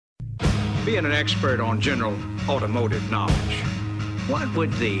Being an expert on general automotive knowledge, what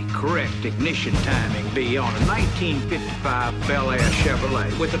would the correct ignition timing be on a 1955 Bel Air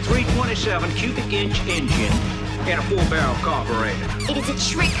Chevrolet with a 327 cubic inch engine and a 4-barrel carburetor? It is a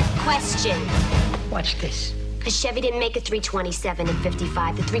trick question. What's this? The Chevy didn't make a 327 in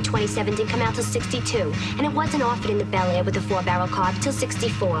 55. The 327 didn't come out till 62. And it wasn't offered in the Bel Air with a 4-barrel carb till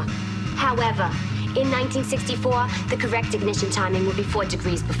 64. However, in 1964, the correct ignition timing would be 4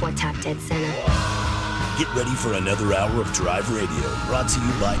 degrees before top dead center. Get ready for another hour of Drive Radio, brought to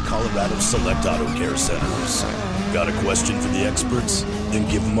you by Colorado Select Auto Care Centers. Got a question for the experts? Then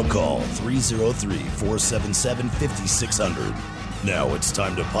give them a call, 303-477-5600. Now it's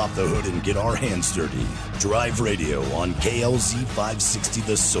time to pop the hood and get our hands dirty. Drive Radio on KLZ 560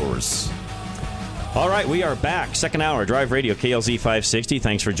 The Source. All right, we are back. Second hour, Drive Radio, KLZ 560.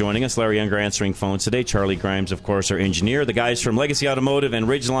 Thanks for joining us. Larry Younger answering phones today. Charlie Grimes, of course, our engineer. The guys from Legacy Automotive and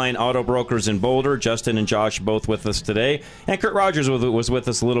Ridgeline Auto Brokers in Boulder. Justin and Josh both with us today. And Kurt Rogers was with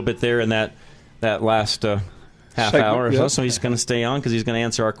us a little bit there in that last half hour or so he's going to stay on because he's going to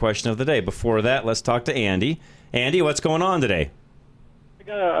answer our question of the day. Before that, let's talk to Andy. Andy, what's going on today? I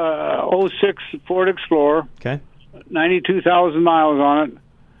got a 06 Ford Explorer. Okay. 92,000 miles on it.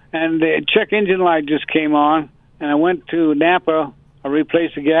 And the check engine light just came on. And I went to Napa. I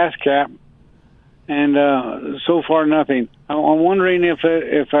replaced the gas cap. And so far, nothing. I'm wondering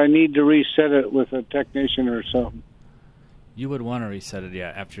if I need to reset it with a technician or something. You would want to reset it,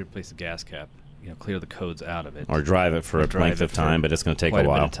 after you replace the gas cap. Clear the codes out of it. Or drive it for a length of time, but it's going to take a while.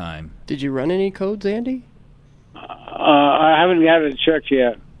 Quite a bit of time. Did you run any codes, Andy? I haven't had it checked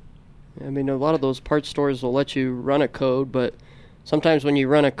yet. I mean, a lot of those parts stores will let you run a code, but sometimes when you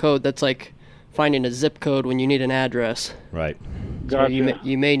run a code, that's like finding a zip code when you need an address. Right. Gotcha. So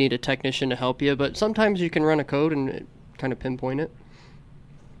you may need a technician to help you, but sometimes you can run a code and kind of pinpoint it.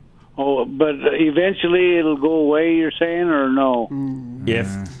 Oh, but eventually it'll go away, you're saying, or no?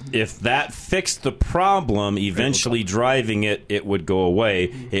 If that fixed the problem, eventually driving it would go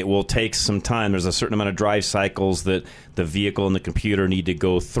away. It will take some time. There's a certain amount of drive cycles that the vehicle and the computer need to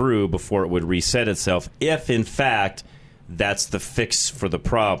go through before it would reset itself, if, in fact, that's the fix for the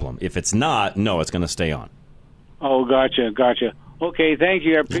problem. If it's not, no, it's going to stay on. Oh, gotcha. Okay, thank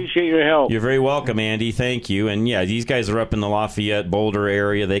you. I appreciate your help. You're very welcome, Andy. Thank you. And, these guys are up in the Lafayette, Boulder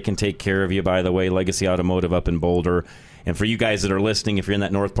area. They can take care of you, by the way. Legacy Automotive up in Boulder. And for you guys that are listening, if you're in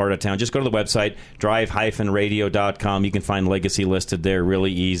that north part of town, just go to the website, drive-radio.com. You can find Legacy listed there.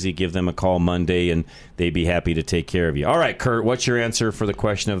 Really easy. Give them a call Monday, and they'd be happy to take care of you. All right, Kurt, what's your answer for the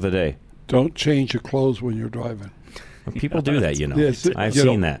question of the day? Don't change your clothes when you're driving. People do that, Yes, I've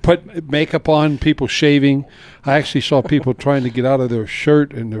seen that. Put makeup on, people shaving. I actually saw people trying to get out of their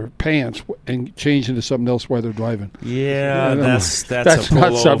shirt and their pants and change into something else while they're driving. Yeah, that's a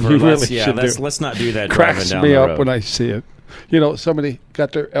not something you really should do. Let's not do that. Cracks driving down me the up road. when I see it. Somebody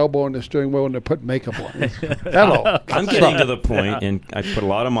got their elbow on the steering wheel and they're putting makeup on. Hello. I'm getting to the point, and I put a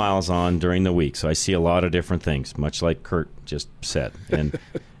lot of miles on during the week, so I see a lot of different things, much like Kurt just said. And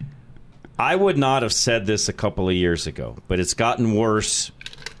I would not have said this a couple of years ago, but it's gotten worse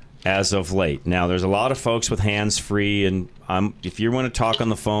as of late. Now, there's a lot of folks with hands-free, and if you want to talk on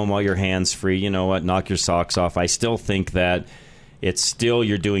the phone while you're hands-free, you know what, knock your socks off. I still think that it's still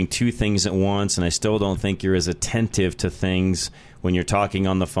you're doing two things at once, and I still don't think you're as attentive to things when you're talking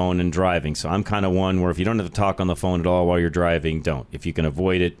on the phone and driving. So I'm kind of one where if you don't have to talk on the phone at all while you're driving, don't. If you can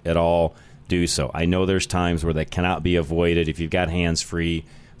avoid it at all, do so. I know there's times where that cannot be avoided. If you've got hands-free,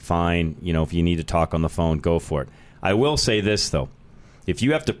 fine. If you need to talk on the phone, go for it. I will say this, though. If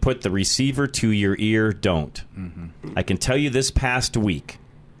you have to put the receiver to your ear, don't. Mm-hmm. I can tell you this past week,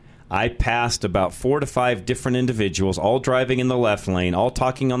 I passed about 4 to 5 different individuals, all driving in the left lane, all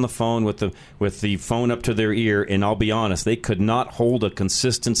talking on the phone with the phone up to their ear, and I'll be honest, they could not hold a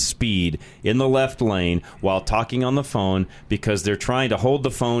consistent speed in the left lane while talking on the phone because they're trying to hold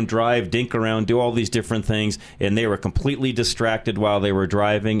the phone, drive, dink around, do all these different things, and they were completely distracted while they were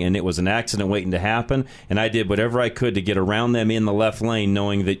driving, and it was an accident waiting to happen, and I did whatever I could to get around them in the left lane,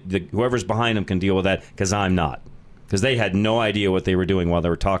 knowing that whoever's behind them can deal with that because I'm not. Because they had no idea what they were doing while they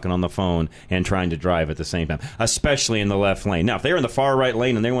were talking on the phone and trying to drive at the same time, especially in the left lane. Now, if they're in the far right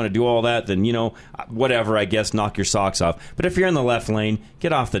lane and they want to do all that, then, whatever, I guess, knock your socks off. But if you're in the left lane,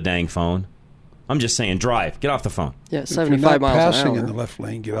 get off the dang phone. I'm just saying, drive. Get off the phone. Yeah, 75 miles an hour. If you're not passing in the left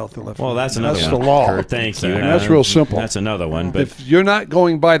lane, get out the left lane. Well, that's another one. That's the law. Kurt, thank you. And that's real simple. That's another one. But if you're not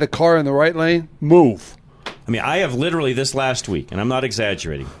going by the car in the right lane, move. I mean, I have literally this last week, and I'm not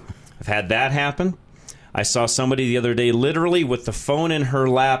exaggerating, I've had that happen. I saw somebody the other day literally with the phone in her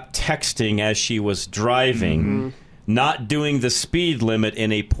lap texting as she was driving, not doing the speed limit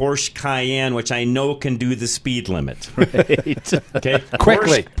in a Porsche Cayenne, which I know can do the speed limit. Right. Okay,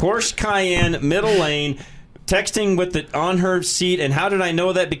 Quickly. Porsche Cayenne, middle lane, texting with it on her seat. And how did I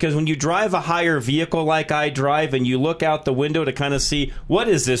know that? Because when you drive a higher vehicle like I drive and you look out the window to kind of see what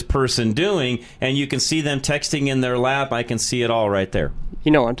is this person doing, and you can see them texting in their lap, I can see it all right there.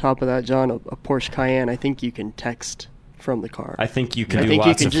 You know, on top of that, John, a Porsche Cayenne, I think you can text from the car. I think you can I do think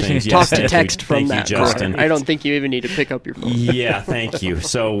lots you of can things. just talk Yes, to thank text you. from Thank that you, car. Justin. I don't think you even need to pick up your phone. Yeah, thank you.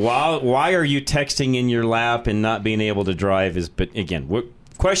 So why are you texting in your lap and not being able to drive? But again,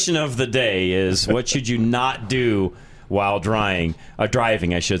 question of the day is what should you not do while driving?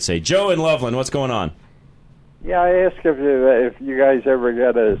 I should say. Joe in Loveland, what's going on? Yeah, I asked if you guys ever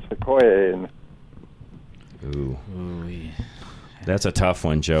got a Sequoia in. Ooh, that's a tough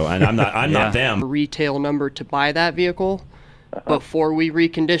one, Joe. And I'm not them. Retail number to buy that vehicle before we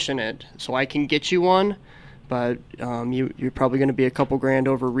recondition it, so I can get you one. But you're probably going to be a couple grand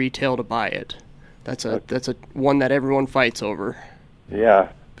over retail to buy it. That's a one that everyone fights over. Yeah,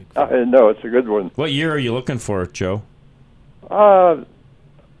 no, it's a good one. What year are you looking for, Joe?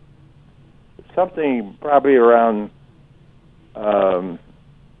 Something probably around,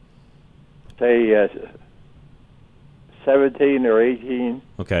 say, 17 or 18.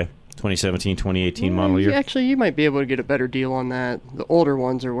 Okay, 2017, 2018 model year. Actually, you might be able to get a better deal on that. The older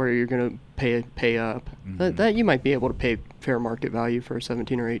ones are where you're going to pay up. Mm-hmm. That you might be able to pay fair market value for a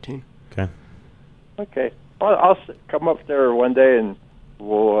 17 or 18. Okay. Okay. Well, I'll come up there one day and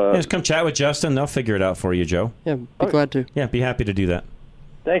we'll... just come chat with Justin. They'll figure it out for you, Joe. Yeah, be glad to. Yeah, be happy to do that.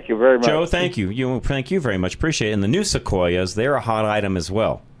 Thank you very much. Joe, thank you. Thank you very much. Appreciate it. And the new Sequoias, they're a hot item as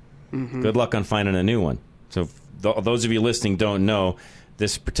well. Mm-hmm. Good luck on finding a new one. So those of you listening don't know,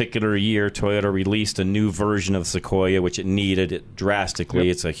 this particular year, Toyota released a new version of Sequoia, which it needed it drastically.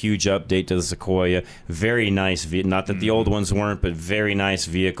 Yep. It's a huge update to the Sequoia. Very nice vehicle. Not that the old ones weren't, but very nice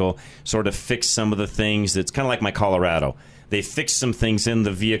vehicle. Sort of fixed some of the things. It's kind of like my Colorado. They fixed some things in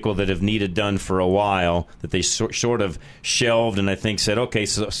the vehicle that have needed done for a while that they sort of shelved and I think said, okay,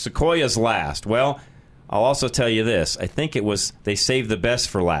 so Sequoia's last. Well, I'll also tell you this. I think it was they saved the best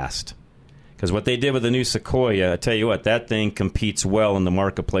for last. Because what they did with the new Sequoia, I tell you what, that thing competes well in the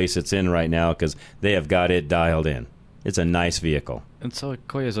marketplace it's in right now because they have got it dialed in. It's a nice vehicle. And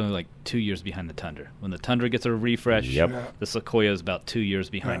Sequoia is only like 2 years behind the Tundra. When the Tundra gets a refresh, the Sequoia is about 2 years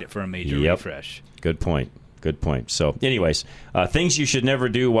behind it for a major refresh. Good point. Good point. So, anyways, things you should never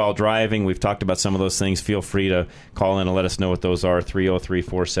do while driving. We've talked about some of those things. Feel free to call in and let us know what those are.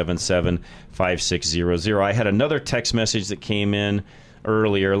 303-477-5600. I had another text message that came in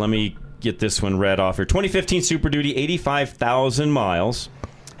earlier. Let me get this one read off here. 2015 Super Duty, 85,000 miles.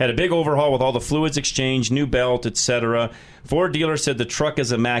 Had a big overhaul with all the fluids exchanged, new belt, etc. Ford dealer said the truck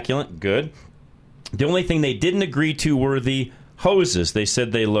is immaculate. Good. The only thing they didn't agree to were the hoses. They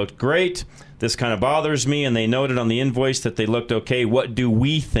said they looked great. This kind of bothers me, and they noted on the invoice that they looked okay. What do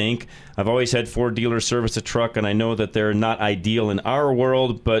we think? I've always had Ford dealers service a truck, and I know that they're not ideal in our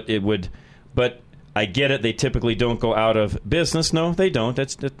world, but I get it. They typically don't go out of business. No, they don't.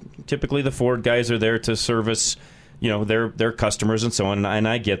 Typically the Ford guys are there to service, their customers and so on, and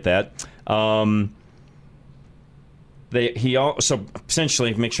I get that. He also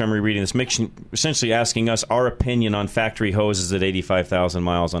essentially, make sure I'm rereading this, essentially asking us our opinion on factory hoses at 85,000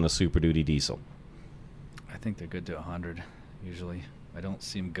 miles on a Super Duty diesel. I think they're good to 100 usually. I don't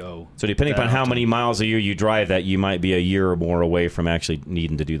see them go. So depending upon how many miles a year you drive that, you might be a year or more away from actually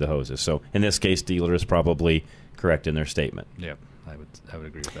needing to do the hoses. So in this case, dealer is probably correct in their statement. Yep, I would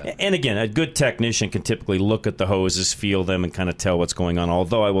agree with that. And again, a good technician can typically look at the hoses, feel them, and kind of tell what's going on.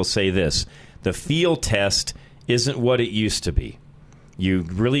 Although I will say this, the feel test isn't what it used to be. You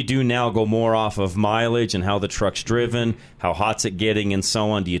really do now go more off of mileage and how the truck's driven, how hot's it getting, and so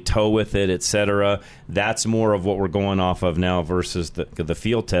on. Do you tow with it, etc.? That's more of what we're going off of now versus the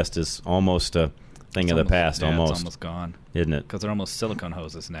field test is almost a thing of the past. Almost. It's almost gone, isn't it? Because they're almost silicone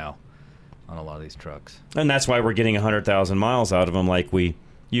hoses now on a lot of these trucks. And that's why we're getting 100,000 miles out of them like we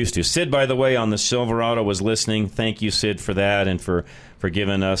used to. Sid, by the way, on the Silverado was listening. Thank you, Sid, for that and for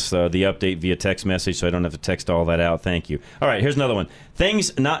giving us the update via text message so I don't have to text all that out. Thank you. All right, here's another one.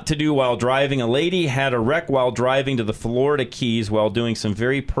 Things not to do while driving. A lady had a wreck while driving to the Florida Keys while doing some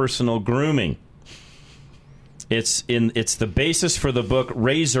very personal grooming. It's the basis for the book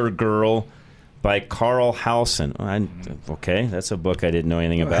Razor Girl by Carl Housen. Okay, that's a book I didn't know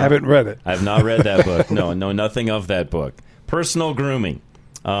anything about. I haven't read it. I've not read that book. No, nothing of that book. Personal grooming.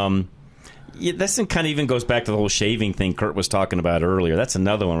 This kind of even goes back to the whole shaving thing Kurt was talking about earlier. That's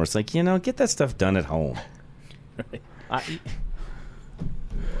another one where it's like, get that stuff done at home.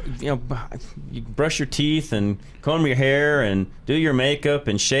 you brush your teeth and comb your hair and do your makeup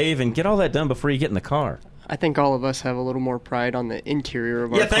and shave and get all that done before you get in the car. I think all of us have a little more pride on the interior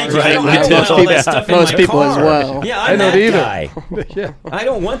of our thank cars. you. I don't want all that stuff in Most my people car. as well. Yeah, I I'm don't that either. guy. I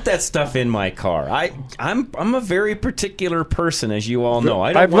don't want that stuff in my car. I'm a very particular person, as you all know.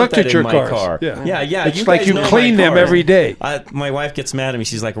 I don't I've want looked that at your in my cars. car. Yeah. It's you like guys you know clean my them cars. every day. My wife gets mad at me.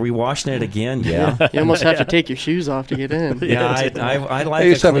 She's like, "Are we washing it again?" Yeah. You almost have to take your shoes off to get in. Yeah, I like I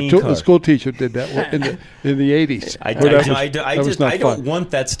used a to have clean car. a school teacher did that in the 80s. I That was not don't fun.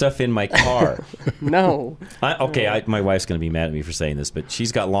 want that stuff in my car. No. My wife's going to be mad at me for saying this, but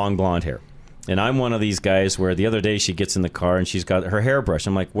she's got long blonde hair. And I'm one of these guys where the other day she gets in the car and she's got her hairbrush.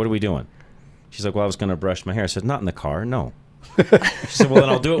 I'm like, what are we doing? She's like, well, I was going to brush my hair. I said, not in the car, no. She said, well,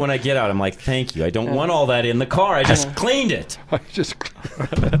 then I'll do it when I get out. I'm like, thank you. I don't want all that in the car. I just cleaned it. I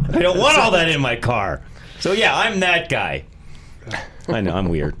don't want all that in my car. So, yeah, I'm that guy. I know, I'm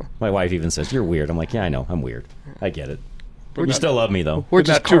weird. My wife even says, you're weird. I'm like, yeah, I know, I'm weird. I get it. You still love me, though. We're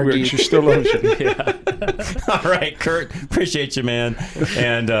just not too car weird. geeks. She still loves you. All right, Kurt, appreciate you, man.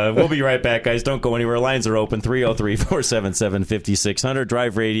 And we'll be right back, guys. Don't go anywhere. Lines are open, 303-477-5600.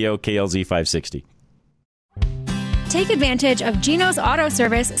 Drive Radio, KLZ 560. Take advantage of Gino's Auto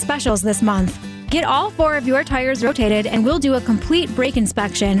Service specials this month. Get all 4 of your tires rotated and we'll do a complete brake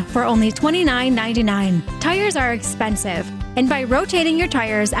inspection for only $29.99. Tires are expensive, and by rotating your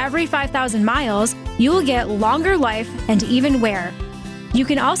tires every 5,000 miles, you will get longer life and even wear. You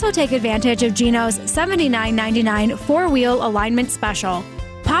can also take advantage of Gino's $79.99 4-wheel alignment special.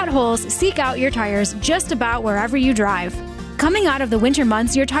 Potholes seek out your tires just about wherever you drive. Coming out of the winter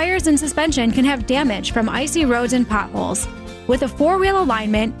months, your tires and suspension can have damage from icy roads and potholes. With a 4-wheel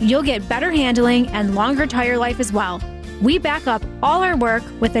alignment, you'll get better handling and longer tire life as well. We back up all our work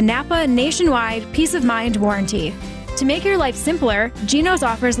with the Napa nationwide Peace of Mind warranty. To make your life simpler, Gino's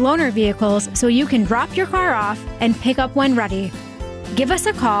offers loaner vehicles so you can drop your car off and pick up when ready. Give us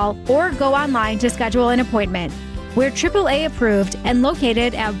a call or go online to schedule an appointment. We're AAA approved and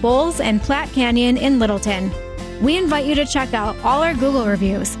located at Bowles and Platte Canyon in Littleton. We invite you to check out all our Google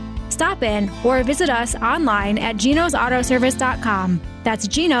reviews. Stop in or visit us online at genosautoservice.com. That's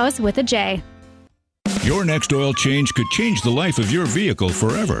Genos with a J. Your next oil change could change the life of your vehicle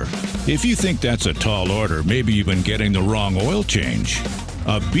forever. If you think that's a tall order, maybe you've been getting the wrong oil change.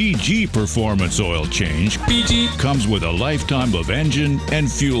 A BG Performance oil change comes with a lifetime of engine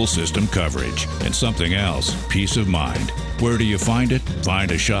and fuel system coverage. And something else, peace of mind. Where do you find it?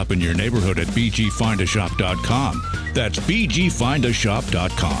 Find a shop in your neighborhood at bgfindashop.com. That's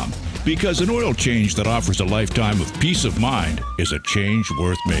bgfindashop.com. Because an oil change that offers a lifetime of peace of mind is a change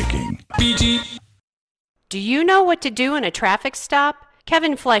worth making. BG. Do you know what to do in a traffic stop?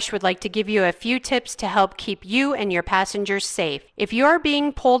 Kevin Flesh would like to give you a few tips to help keep you and your passengers safe. If you are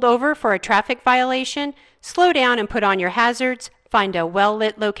being pulled over for a traffic violation, slow down and put on your hazards, find a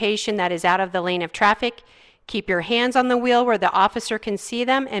well-lit location that is out of the lane of traffic, keep your hands on the wheel where the officer can see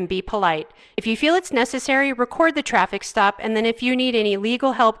them, and be polite. If you feel it's necessary, record the traffic stop, and then if you need any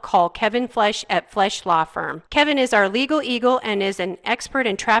legal help, call Kevin Flesh at Flesh Law Firm. Kevin is our legal eagle and is an expert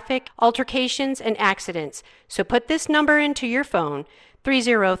in traffic, altercations, and accidents. So put this number into your phone,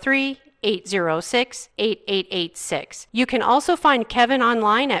 303-806-8886. You can also find Kevin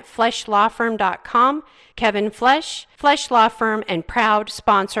online at fleshlawfirm.com. Kevin Flesh, Flesh Law Firm, and proud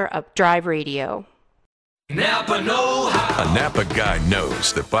sponsor of Drive Radio. Napa know-how. A Napa guy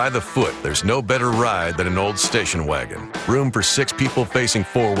knows that by the foot, there's no better ride than an old station wagon. Room for 6 people facing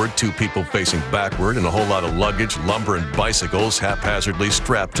forward, 2 people facing backward, and a whole lot of luggage, lumber, and bicycles haphazardly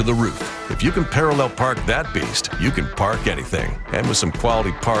strapped to the roof. If you can parallel park that beast, you can park anything. And with some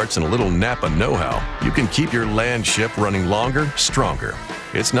quality parts and a little Napa know-how, you can keep your land ship running longer, stronger.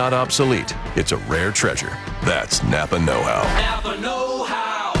 It's not obsolete. It's a rare treasure. That's Napa know-how. Napa know-how.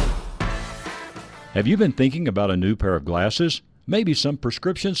 Have you been thinking about a new pair of glasses? Maybe some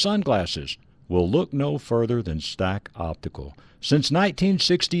prescription sunglasses? Well, look no further than Stack Optical. Since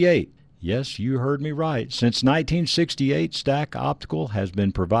 1968, yes, you heard me right, since 1968, Stack Optical has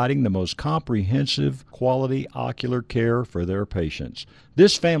been providing the most comprehensive quality ocular care for their patients.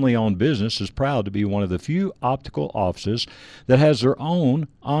 This family-owned business is proud to be one of the few optical offices that has their own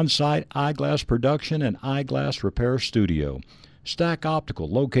on-site eyeglass production and eyeglass repair studio. Stack Optical,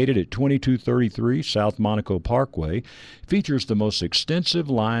 located at 2233 South Monaco Parkway, features the most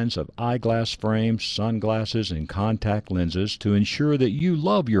extensive lines of eyeglass frames, sunglasses, and contact lenses to ensure that you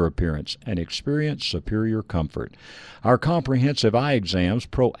love your appearance and experience superior comfort. Our comprehensive eye exams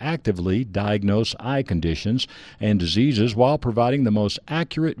proactively diagnose eye conditions and diseases while providing the most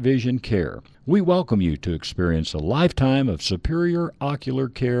accurate vision care. We welcome you to experience a lifetime of superior ocular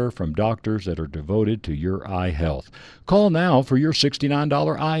care from doctors that are devoted to your eye health. Call now for your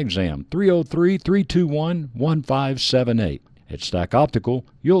 $69 eye exam, 303-321-1578. At Stack Optical,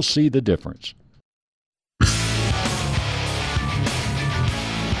 you'll see the difference.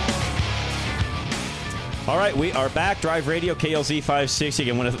 All right, we are back. Drive Radio, KLZ 560.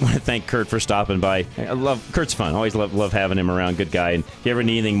 Again, I want to thank Kurt for stopping by. Kurt's fun. Always love having him around. Good guy. And if you ever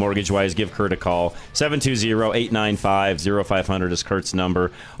need anything mortgage-wise, give Kurt a call. 720-895-0500 is Kurt's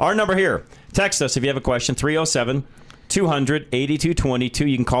number. Our number here. Text us if you have a question, 307-200-8222.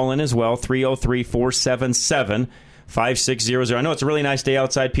 You can call in as well, 303-477-5600. I know it's a really nice day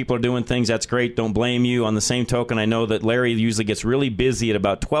outside. People are doing things. That's great. Don't blame you. On the same token, I know that Larry usually gets really busy at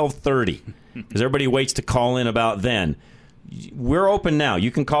about 12:30 because everybody waits to call in about then. We're open now.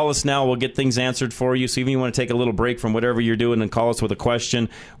 You can call us now. We'll get things answered for you. So even if you want to take a little break from whatever you're doing and call us with a question,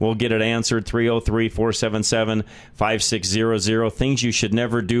 we'll get it answered. 303-477-5600. Things you should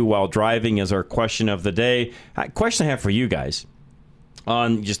never do while driving is our question of the day. Question I have for you guys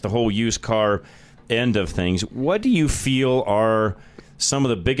on just the whole used car end of things. What do you feel are some of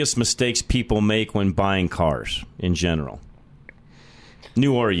the biggest mistakes people make when buying cars in general,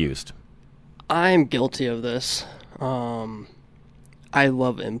 new or used? I'm guilty of this. I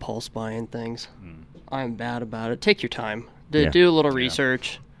love impulse buying things. I'm bad about it. Take your time. Do a little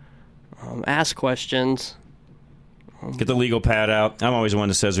research. Ask questions. Get the legal pad out. I'm always the one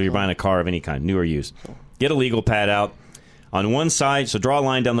that says when you're buying a car of any kind, new or used, get a legal pad out. On one side, so draw a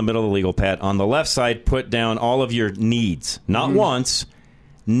line down the middle of the legal pad. On the left side, put down all of your needs. Not wants,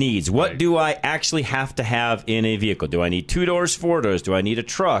 needs. What do I actually have to have in a vehicle? Do I need 2 doors, 4 doors? Do I need a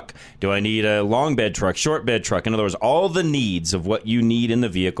truck? Do I need a long bed truck, short bed truck? In other words, all the needs of what you need in the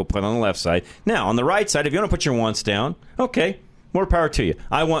vehicle, put on the left side. Now, on the right side, if you want to put your wants down, okay, more power to you.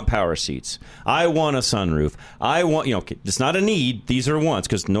 I want power seats. I want a sunroof. I want, it's not a need. These are wants,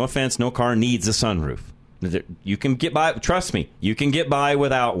 because no offense, no car needs a sunroof. You can get by, trust me, you can get by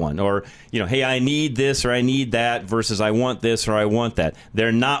without one. Or, hey, I need this or I need that versus I want this or I want that.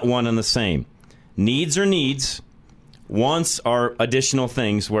 They're not one and the same. Needs are needs. Wants are additional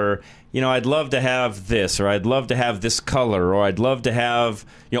things where, I'd love to have this, or I'd love to have this color, or I'd love to have,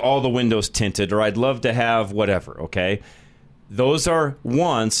 all the windows tinted, or I'd love to have whatever, okay? Those are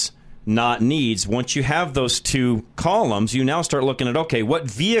wants, not needs. Once you have those two columns, you now start looking at, okay, what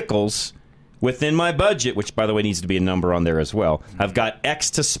vehicles within my budget, which, by the way, needs to be a number on there as well, I've got X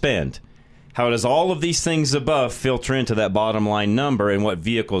to spend. How does all of these things above filter into that bottom line number, and what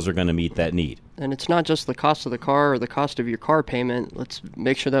vehicles are going to meet that need? And it's not just the cost of the car or the cost of your car payment. Let's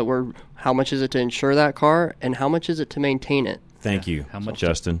make sure that how much is it to insure that car, and how much is it to maintain it? Thank you. How much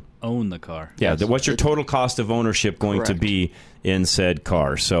Justin? To own the car? Yeah. Yes. What's your total cost of ownership going to be in said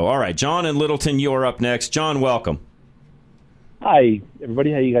car? So, all right, John in Littleton, you are up next. John, welcome. Hi,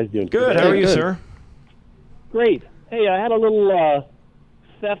 everybody. How you guys doing? Good. How are you, sir? Great. Hey, I had a little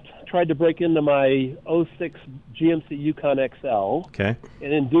theft tried to break into my 06 GMC Yukon XL. Okay.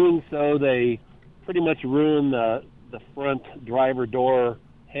 And in doing so, they pretty much ruined the front driver door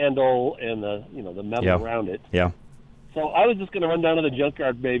handle and the metal around it. Yeah. So I was just going to run down to the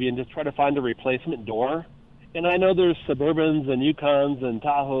junkyard, baby, and just try to find a replacement door. And I know there's Suburbans and Yukons and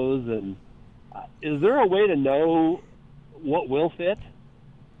Tahoes, and is there a way to know what will fit?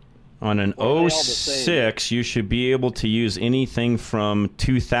 On an 06, you should be able to use anything from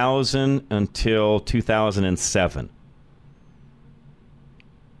 2000 until 2007.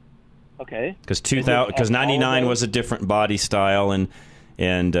 Okay. Because 99 was a different body style, and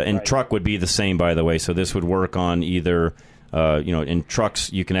truck would be the same, by the way. So this would work on either, in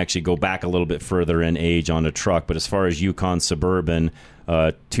trucks you can actually go back a little bit further in age on a truck. But as far as Yukon Suburban,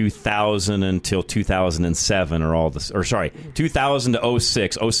 2000 until 2007 are all the, or sorry, 2000 to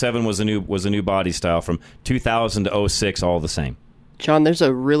 06. 07 was a new body style. From 2000 to 06, all the same. John, there's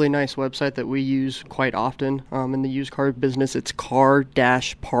a really nice website that we use quite often in the used car business. It's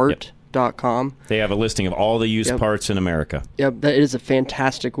car-part.com. They have a listing of all the used parts in America. Yep, that is a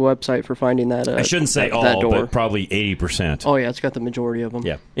fantastic website for finding that. I shouldn't say all, but probably 80%. Oh yeah, it's got the majority of them.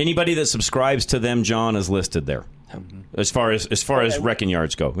 Yeah, anybody that subscribes to them, John, is listed there. As far as wrecking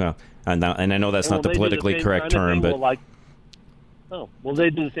yards go, yeah. And I know that's not the politically correct term, but will they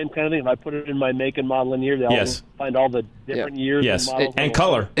do the same kind of thing? If I put it in my make and model in here, they'll find all the different years and models and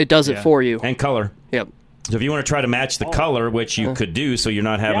color. It does it for you and color. Yep. So if you want to try to match the color, which you could do, so you're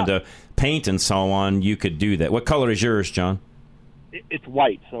not having to paint and so on, you could do that. What color is yours, John? It's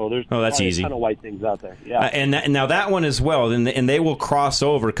white, so there's that's easy. A ton of white things out there. Yeah, and now that one as well, and they will cross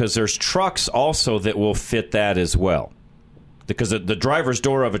over because there's trucks also that will fit that as well. Because the driver's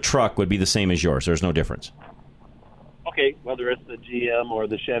door of a truck would be the same as yours. There's no difference. Okay, whether it's the GM or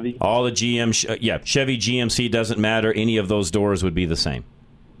the Chevy. All the Chevy, GMC, doesn't matter. Any of those doors would be the same.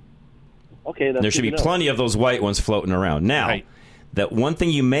 Okay, there should be plenty of those white ones floating around. Now, that one thing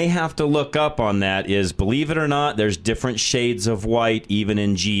you may have to look up on that is, believe it or not, there's different shades of white even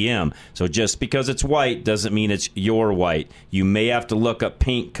in GM. So just because it's white doesn't mean it's your white. You may have to look up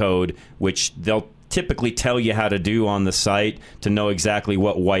paint code, which they'll typically tell you how to do on the site to know exactly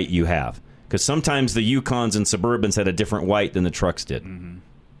what white you have. Because sometimes the Yukons and Suburbans had a different white than the trucks did. Mm-hmm.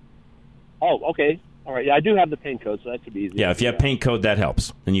 Oh, okay. All right. Yeah, I do have the paint code, so that should be easy. Yeah, if you have paint code, that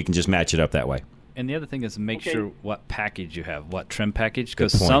helps. Then you can just match it up that way. And the other thing is make sure what package you have, what trim package,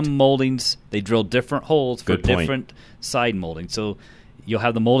 because some moldings, they drill different holes for different side moldings. So you'll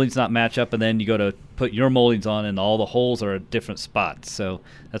have the moldings not match up, and then you go to put your moldings on, and all the holes are at different spots. So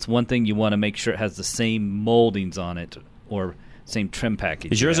that's one thing you want to make sure it has the same moldings on it or same trim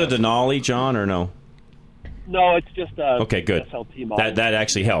package. Is yours a Denali, John, or no? No, it's just a okay, good. SLT model. That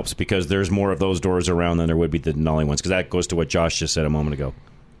actually helps because there's more of those doors around than there would be the Denali ones, because that goes to what Josh just said a moment ago.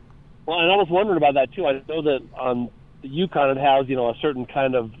 Well, and I was wondering about that, too. I know that on the Yukon it has, a certain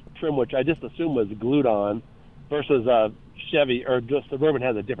kind of trim, which I just assumed was glued on, versus Chevy or just Suburban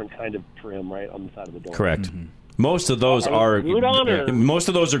has a different kind of trim, right, on the side of the door. Correct. Mm-hmm. Most of those are glued on, or? Most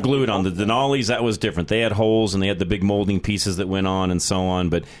of those are glued on. The Denalis, that was different. They had holes and they had the big molding pieces that went on and so on.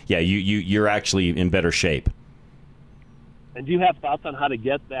 But yeah, you're actually in better shape. And do you have thoughts on how to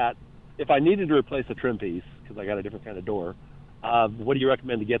get that? If I needed to replace a trim piece because I got a different kind of door, what do you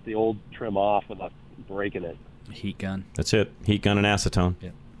recommend to get the old trim off without breaking it? Heat gun. That's it. Heat gun and acetone. Yeah.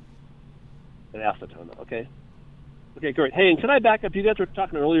 And acetone. Okay. Okay, great. Hey, and can I back up? You guys were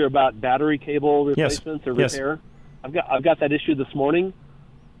talking earlier about battery cable replacements or repair. I've got that issue this morning.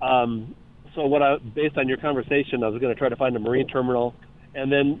 So based on your conversation, I was going to try to find a marine terminal,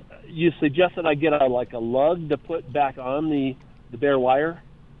 and then you suggested I get a lug to put back on the bare wire.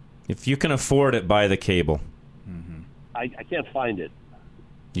 If you can afford it, buy the cable. Mm-hmm. I can't find it.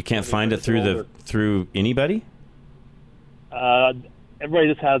 You can't find it through anybody? Everybody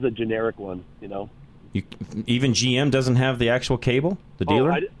just has a generic one, Even GM doesn't have the actual cable? The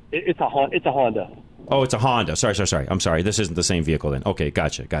dealer? It's a Honda. Oh, it's a Honda. Sorry. I'm sorry. This isn't the same vehicle then. Okay,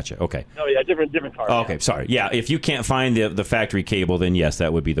 gotcha. Okay. Oh, yeah, different car. Okay, sorry. Yeah, if you can't find the factory cable, then yes,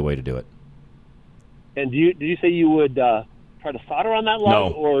 that would be the way to do it. And did you say you would try to solder on that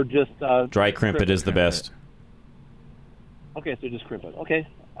lug? No. Or just... dry crimp it is the best. Okay, so just crimp it. Okay,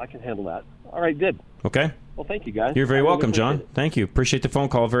 I can handle that. All right, good. Okay. Well, thank you, guys. You're very welcome, John. Thank you. Appreciate the phone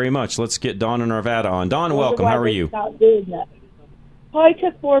call very much. Let's get Dawn in Arvada on. Dawn, welcome. How are you? Not doing that. Oh, I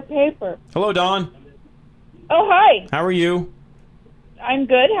took more paper. Hello, Dawn. Oh, hi. How are you? I'm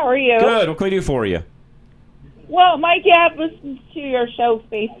good. How are you? Good. What can we do for you? Well, my dad listens to your show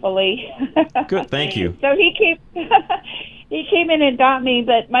faithfully. Good. Thank you. So he came in and got me,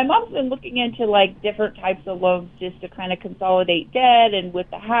 but my mom's been looking into different types of loans just to kind of consolidate debt and with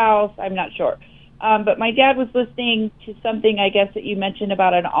the house. I'm not sure. But my dad was listening to something, I guess, that you mentioned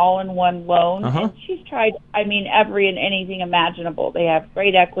about an all-in-one loan. Uh-huh. And she's tried, every and anything imaginable. They have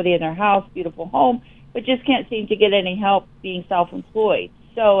great equity in their house, beautiful home, but just can't seem to get any help being self-employed.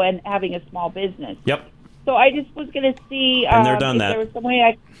 And having a small business. Yep. So I just was going to see and they're done if that. there was some way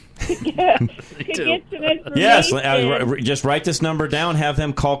I could get some information. Yes. Just write this number down. Have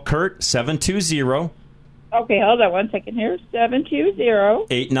them call Kurt, 720. Okay, hold on one second here.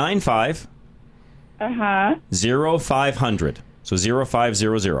 895. 0500. So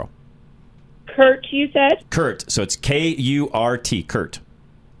 0500. Kurt, you said? Kurt. So it's Kurt. Kurt.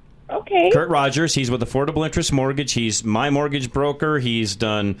 Okay. Kurt Rogers. He's with Affordable Interest Mortgage. He's my mortgage broker. He's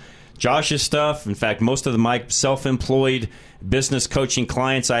done Josh's stuff. In fact, most of my self-employed business coaching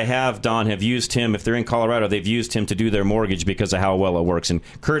clients I have, Don, have used him. If they're in Colorado, they've used him to do their mortgage because of how well it works. And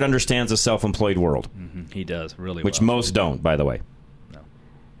Kurt understands the self-employed world. Mm-hmm. He does, really which well. Most don't, by the way.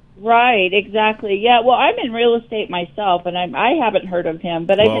 Right, exactly. Yeah, well, I'm in real estate myself, and I haven't heard of him.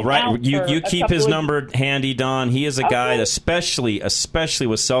 But you keep his number handy, Don. He is a guy, especially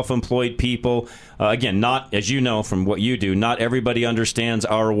with self-employed people. Again, not, as you know from what you do, not everybody understands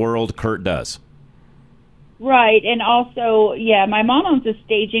our world. Kurt does. Right, and also, my mom owns a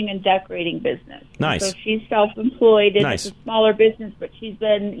staging and decorating business. Nice. So she's self-employed, and nice. It's a smaller business, but she's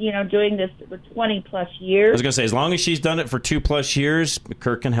been, doing this for 20-plus years. I was going to say, as long as she's done it for 2+ years,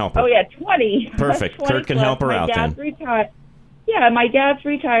 Kurt can help her. Oh, yeah, 20. Perfect. 20 Kurt can help her out then. My dad's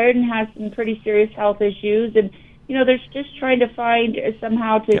retired and has some pretty serious health issues, and, they're just trying to find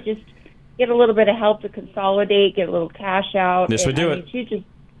somehow to just get a little bit of help to consolidate, get a little cash out. This would do it.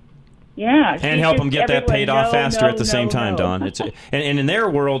 Yeah, and help them get that paid off faster at the same time, no. Don. It's and in their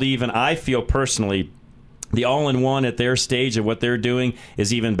world, even I feel personally, the all-in-one at their stage of what they're doing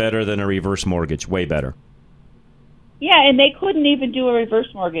is even better than a reverse mortgage. Way better. Yeah, and they couldn't even do a reverse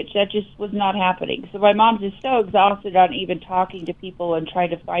mortgage. That just was not happening. So my mom's just so exhausted on even talking to people and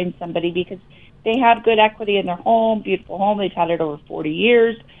trying to find somebody because they have good equity in their home, beautiful home. They've had it over 40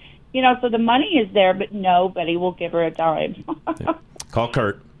 years. You know, so the money is there, but nobody will give her a dime. Call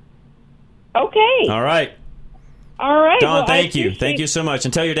Kurt. Okay. All right. All right. Don, well, thank you. Thank you so much.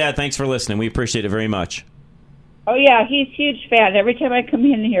 And tell your dad thanks for listening. We appreciate it very much. Oh, yeah, he's a huge fan. Every time I come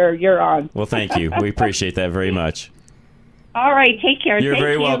in here, you're on. Well, thank you. We appreciate that very much. All right, take care. You're Thank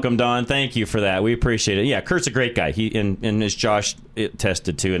very you. welcome, Don. Thank you for that. We appreciate it. Yeah, Kurt's a great guy. He and as Josh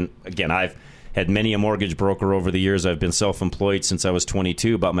attested to, and again, I've had many a mortgage broker over the years. I've been self-employed since I was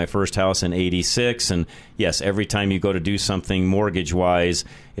 22, bought my first house in 86. And yes, every time you go to do something mortgage-wise,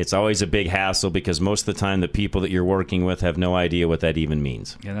 it's always a big hassle because most of the time the people that you're working with have no idea what that even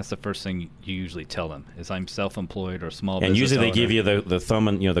means. Yeah, that's the first thing you usually tell them is I'm self-employed or small business and usually they owner. give you the thumb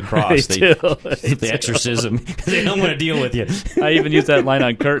and the cross, the exorcism, because they don't want to deal with you. I even used that line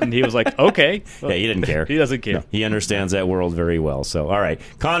on Kurt, and he was like, okay. Yeah, he didn't care. He doesn't care. No, he understands that world very well. So, all right.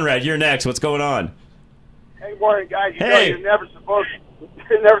 Conrad, you're next. What's going on? Hey, morning, guys. You know Hey. you're never supposed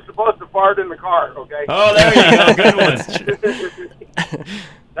to fart in the car, okay? Oh, there you go. Good one.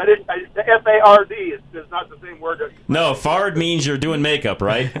 That is, the F-A-R-D is not the same word. No, fard means you're doing makeup,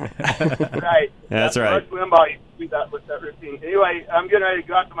 right? Right. That's right. Rush Limbaugh used to do that with that routine. Anyway, I'm getting ready to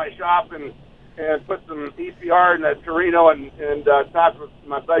go out to my shop and put some ECR in the Torino and talked with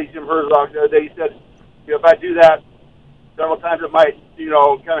my buddy Jim Herzog the other day. He said, if I do that several times, it might,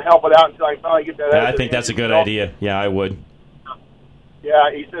 kind of help it out until I finally get that. Yeah, I think that's a good idea. Yeah, I would.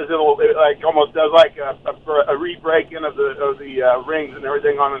 Yeah, he says it almost does like a re-break-in of the rings and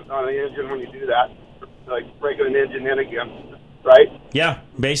everything on the engine when you do that, like breaking an engine in again, right? Yeah,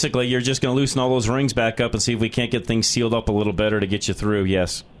 basically, you're just going to loosen all those rings back up and see if we can't get things sealed up a little better to get you through.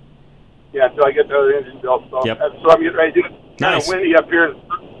 Yes. Yeah, until I get the other engine built. So Yep. that's what I'm getting ready to do. It's kind Nice. of windy up here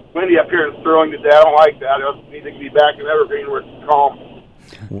and Sterling today. I don't like that. I need to be back in Evergreen where it's calm.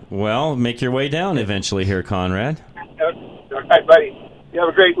 Well, make your way down eventually here, Conrad. All right, buddy. You have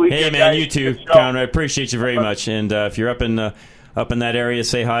a great weekend. Hey, man, guys. you too, Good show. Conrad. Appreciate you very much. And if you're up in that area,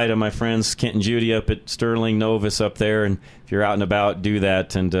 say hi to my friends Kent and Judy up at Sterling Novus up there. And if you're out and about, do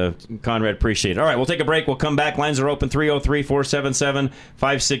that. And Conrad, appreciate it. All right, we'll take a break. We'll come back. Lines are open,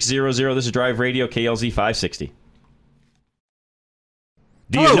 303-477-5600. This is Drive Radio, KLZ 560.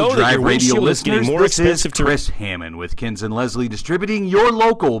 Do you know that your windshield is getting more expensive to... Chris Hammond with Kins and Leslie Distributing, your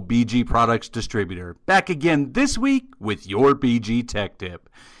local BG Products distributor. Back again this week with your BG Tech Tip.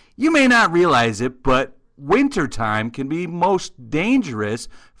 You may not realize it, but wintertime can be most dangerous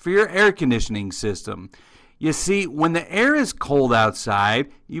for your air conditioning system. You see, when the air is cold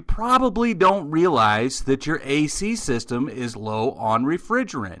outside, you probably don't realize that your AC system is low on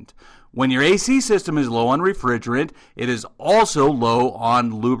refrigerant. When your AC system is low on refrigerant, it is also low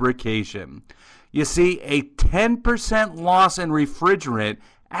on lubrication. You see, a 10% loss in refrigerant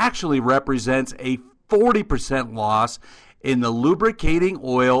actually represents a 40% loss in the lubricating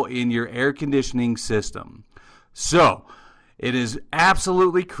oil in your air conditioning system. So, it is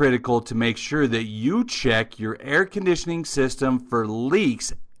absolutely critical to make sure that you check your air conditioning system for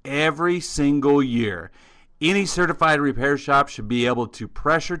leaks every single year. Any certified repair shop should be able to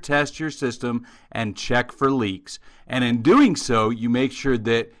pressure test your system and check for leaks. And in doing so, you make sure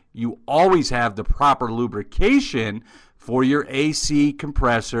that you always have the proper lubrication for your AC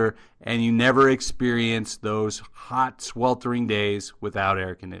compressor and you never experience those hot, sweltering days without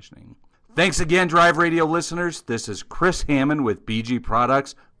air conditioning. Thanks again, Drive Radio listeners. This is Chris Hammond with BG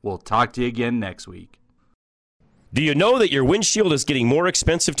Products. We'll talk to you again next week. Do you know that your windshield is getting more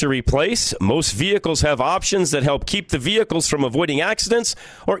expensive to replace? Most vehicles have options that help keep the vehicles from avoiding accidents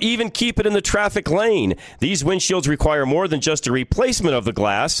or even keep it in the traffic lane. These windshields require more than just a replacement of the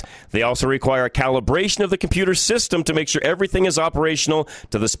glass. They also require a calibration of the computer system to make sure everything is operational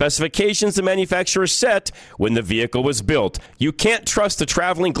to the specifications the manufacturer set when the vehicle was built. You can't trust a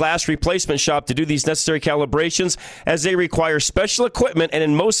traveling glass replacement shop to do these necessary calibrations as they require special equipment and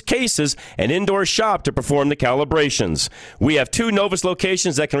in most cases an indoor shop to perform the calibration. We have 2 Novus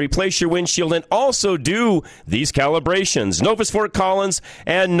locations that can replace your windshield and also do these calibrations. Novus Fort Collins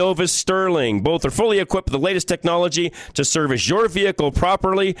and Novus Sterling. Both are fully equipped with the latest technology to service your vehicle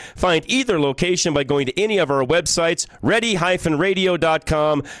properly. Find either location by going to any of our websites,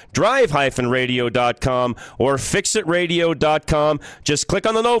 ready-radio.com, drive-radio.com, or fixitradio.com. Just click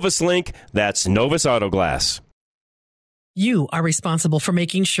on the Novus link. That's Novus Auto Glass. You are responsible for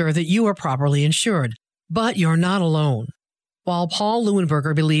making sure that you are properly insured, but you're not alone. While Paul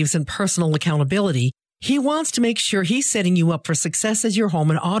Leuenberger believes in personal accountability, he wants to make sure he's setting you up for success as your home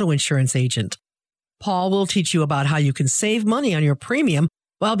and auto insurance agent. Paul will teach you about how you can save money on your premium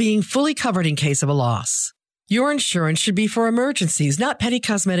while being fully covered in case of a loss. Your insurance should be for emergencies, not petty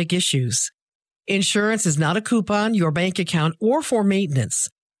cosmetic issues. Insurance is not a coupon, your bank account, or for maintenance.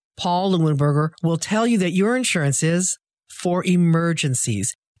 Paul Leuenberger will tell you that your insurance is for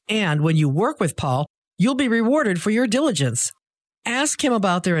emergencies. And when you work with Paul, you'll be rewarded for your diligence. Ask him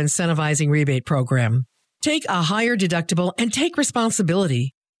about their incentivizing rebate program. Take a higher deductible and take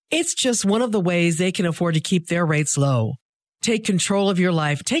responsibility. It's just one of the ways they can afford to keep their rates low. Take control of your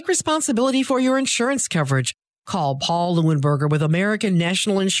life. Take responsibility for your insurance coverage. Call Paul Leuenberger with American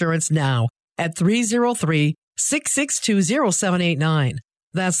National Insurance now at 303-662-0789.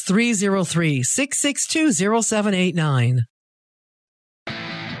 That's 303-662-0789.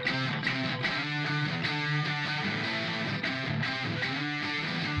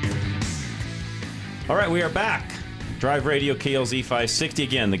 All right, we are back. Drive Radio KLZ 560.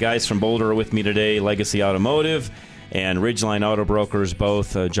 Again, the guys from Boulder are with me today, Legacy Automotive and Ridgeline Auto Brokers,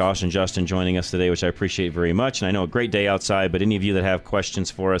 both Josh and Justin joining us today, which I appreciate very much. And I know a great day outside, but any of you that have questions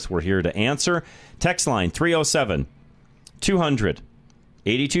for us, we're here to answer. Text line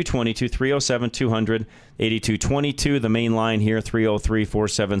 307-200-8222, 307-200-8222. The main line here,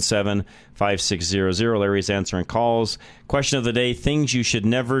 303-477-5600. Larry's answering calls. Question of the day, things you should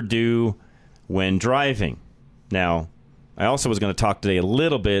never do when driving. Now, I also was going to talk today a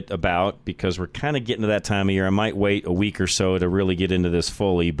little bit about, because we're kind of getting to that time of year, I might wait a week or so to really get into this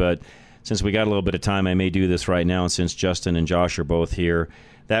fully, but since we got a little bit of time, I may do this right now, and since Justin and Josh are both here,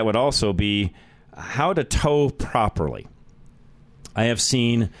 that would also be how to tow properly. I have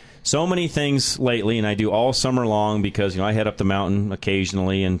seen so many things lately, and I do all summer long because, I head up the mountain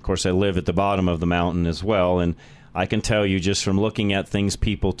occasionally, and of course I live at the bottom of the mountain as well, and I can tell you just from looking at things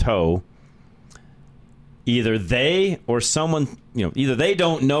people tow, either they or someone, either they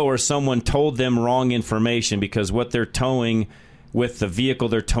don't know or someone told them wrong information, because what they're towing with the vehicle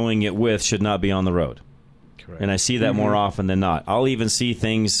they're towing it with should not be on the road. Correct. And I see that more often than not. I'll even see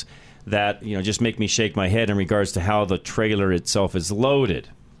things that, just make me shake my head in regards to how the trailer itself is loaded,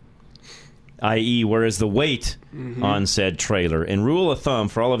 i.e., where is the weight on said trailer. And rule of thumb,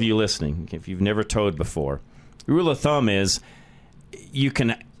 for all of you listening, if you've never towed before, rule of thumb is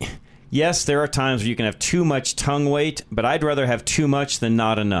yes, there are times where you can have too much tongue weight, but I'd rather have too much than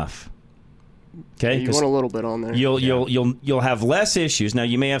not enough. Okay, you want a little bit on there. You'll have less issues. Now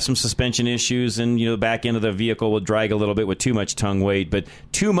you may have some suspension issues, and the back end of the vehicle will drag a little bit with too much tongue weight. But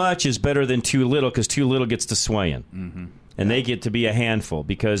too much is better than too little, because too little gets to swaying, and they get to be a handful.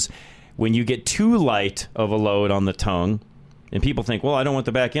 Because when you get too light of a load on the tongue, and people think, well, I don't want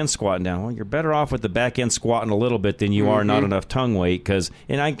the back end squatting down. Well, you're better off with the back end squatting a little bit than you are not enough tongue weight.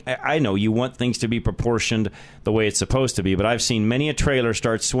 And I know you want things to be proportioned the way it's supposed to be, but I've seen many a trailer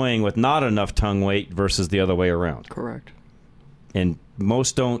start swaying with not enough tongue weight versus the other way around. Correct. And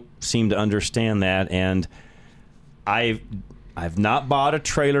most don't seem to understand that. And I've not bought a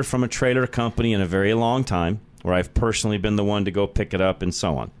trailer from a trailer company in a very long time, where I've personally been the one to go pick it up and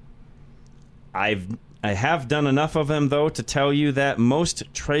so on. I have done enough of them, though, to tell you that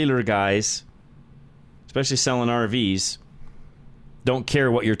most trailer guys, especially selling RVs, don't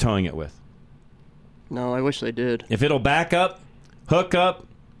care what you're towing it with. No, I wish they did. If it'll back up, hook up,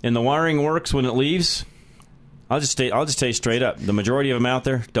 and the wiring works when it leaves, I'll just tell you straight up. The majority of them out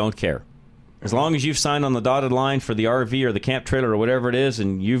there don't care. As long as you've signed on the dotted line for the RV or the camp trailer or whatever it is,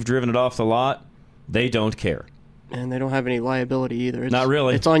 and you've driven it off the lot, they don't care. And they don't have any liability either. Not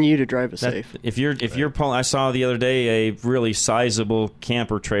really. It's on you to drive it safe. If you're pulling, I saw the other day a really sizable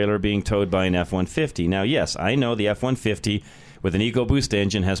camper trailer being towed by an F-150. Now, yes, I know the F-150 with an EcoBoost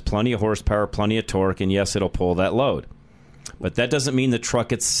engine has plenty of horsepower, plenty of torque, and yes, it'll pull that load. But that doesn't mean the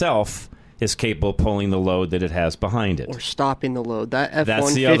truck itself is capable of pulling the load that it has behind it. Or stopping the load. That F-150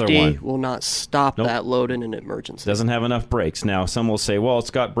 That's the other one. will not stop that load in an emergency. Doesn't have enough brakes. Now, some will say, well,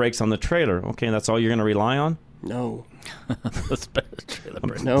 it's got brakes on the trailer. Okay, that's all you're going to rely on? No.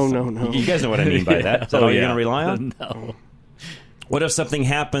 No. No. You guys know what I mean by that. Is that all you're going to rely on? No. What if something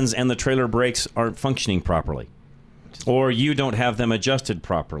happens and the trailer brakes aren't functioning properly? Or you don't have them adjusted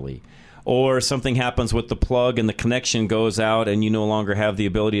properly? Or something happens with the plug and the connection goes out and you no longer have the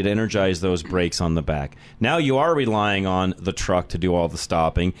ability to energize those brakes on the back? Now you are relying on the truck to do all the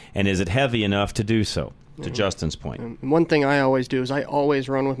stopping, and is it heavy enough to do so? To Justin's point. One thing I always do is I always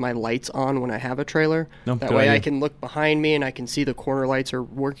run with my lights on when I have a trailer. That way I can look behind me and I can see the corner lights are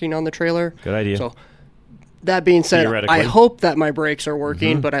working on the trailer. Good idea. So That being said, theoretically. I hope that my brakes are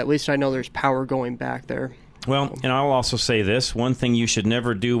working, but at least I know there's power going back there. Well, and I'll also say this. One thing you should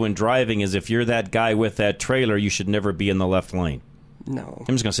never do when driving is if you're that guy with that trailer, you should never be in the left lane. No.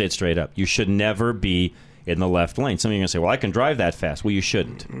 I'm just going to say it straight up. You should never be in the left lane. Some of you are going to say, well, I can drive that fast. Well, you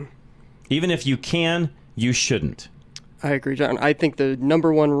shouldn't. Even if you can, you shouldn't. I agree, John. I think the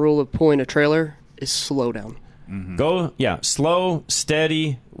number one rule of pulling a trailer is slow down. Go, slow,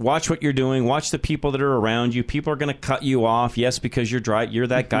 steady. Watch what you're doing. Watch the people that are around you. People are going to cut you off, yes, because you're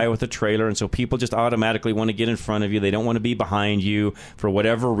that guy with a trailer, and so people just automatically want to get in front of you. They don't want to be behind you for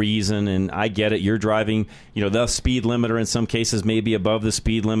whatever reason, and I get it. You're driving, the speed limit, or in some cases maybe above the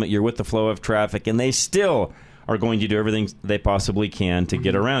speed limit. You're with the flow of traffic, and they still are going to do everything they possibly can to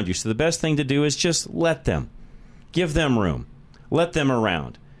get around you. So the best thing to do is just let them. Give them room. Let them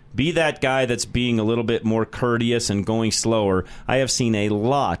around. Be that guy that's being a little bit more courteous and going slower. I have seen a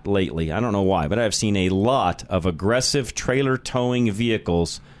lot lately, I don't know why, but I have seen a lot of aggressive trailer towing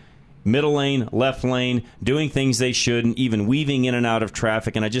vehicles, middle lane, left lane, doing things they shouldn't, even weaving in and out of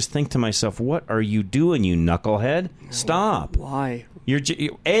traffic. And I just think to myself, what are you doing, you knucklehead? Stop. Why? You're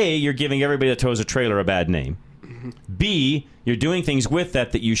giving everybody that tows a trailer a bad name. B, you're doing things with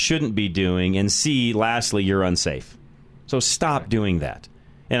that you shouldn't be doing. And C, lastly, you're unsafe. So stop doing that.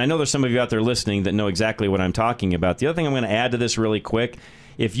 And I know there's some of you out there listening that know exactly what I'm talking about. The other thing I'm going to add to this really quick,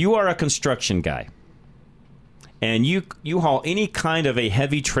 if you are a construction guy and you haul any kind of a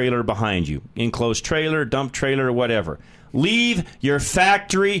heavy trailer behind you, enclosed trailer, dump trailer, whatever, leave your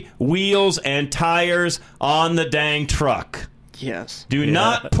factory wheels and tires on the dang truck. Yes. Do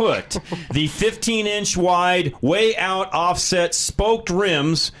not put the 15-inch wide, way out offset spoked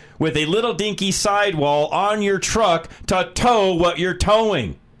rims with a little dinky sidewall on your truck to tow what you're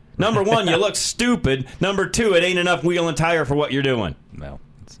towing. Number one, you look stupid. Number two, it ain't enough wheel and tire for what you're doing. No,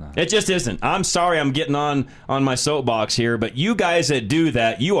 it's not. It just isn't. I'm sorry I'm getting on my soapbox here, but you guys that do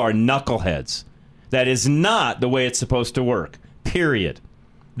that, you are knuckleheads. That is not the way it's supposed to work, period.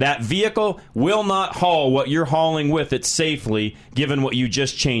 That vehicle will not haul what you're hauling with it safely, given what you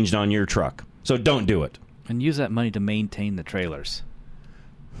just changed on your truck. So don't do it. And use that money to maintain the trailers.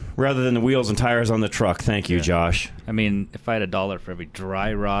 Rather than the wheels and tires on the truck. Thank you, Josh. I mean, if I had $1 for every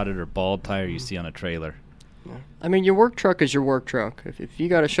dry rotted or bald tire you see on a trailer. I mean, your work truck is your work truck. If you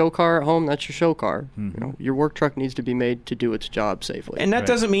got a show car at home, that's your show car. Your work truck needs to be made to do its job safely. And that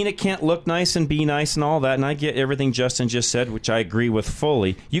doesn't mean it can't look nice and be nice and all that. And I get everything Justin just said, which I agree with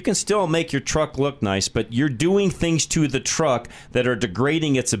fully. You can still make your truck look nice, but you're doing things to the truck that are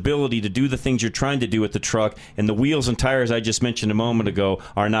degrading its ability to do the things you're trying to do with the truck. And the wheels and tires I just mentioned a moment ago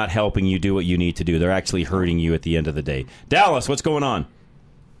are not helping you do what you need to do. They're actually hurting you at the end of the day. Dallas, what's going on?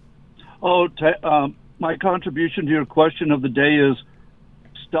 My contribution to your question of the day is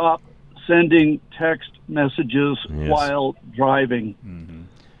stop sending text messages while driving.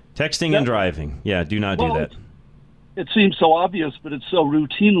 Texting and driving. Yeah, do not do that. It seems so obvious, but it's so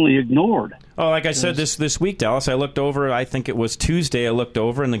routinely ignored. Oh, like I said this week, Dallas, I looked over, I think it was Tuesday, I looked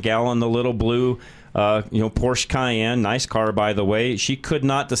over, and the gal in the little blue Porsche Cayenne, nice car, by the way, she could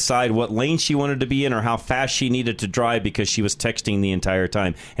not decide what lane she wanted to be in or how fast she needed to drive because she was texting the entire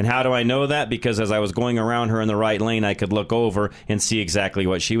time. And how do I know that? Because as I was going around her in the right lane, I could look over and see exactly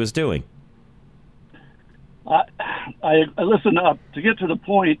what she was doing. I listen up. To get to the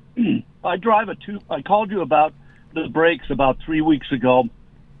point, I called you about the brakes about 3 weeks ago.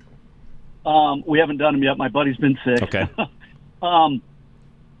 We haven't done them yet. My buddy's been sick. Okay.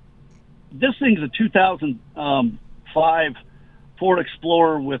 This thing's a 2005 Ford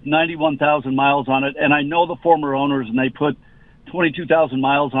Explorer with 91,000 miles on it, and I know the former owners, and they put 22,000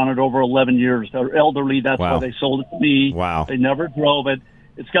 miles on it over 11 years. They're elderly. That's why they sold it to me. Wow. They never drove it.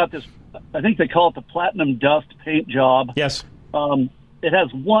 It's got this, I think they call it the platinum dust paint job. Yes. It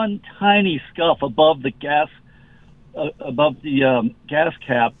has one tiny scuff above the gas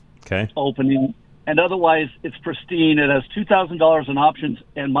cap opening. And otherwise, it's pristine. It has $2,000 in options.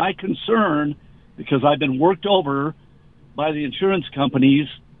 And my concern, because I've been worked over by the insurance companies,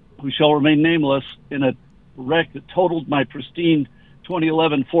 who shall remain nameless, in a wreck that totaled my pristine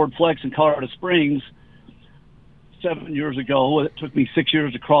 2011 Ford Flex in Colorado Springs 7 years ago. It took me 6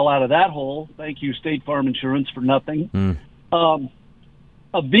 years to crawl out of that hole. Thank you, State Farm Insurance, for nothing. A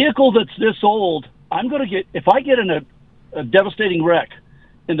vehicle that's this old, I'm going to get, if I get in a devastating wreck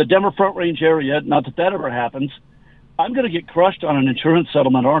in the Denver Front Range area, not that ever happens, I'm going to get crushed on an insurance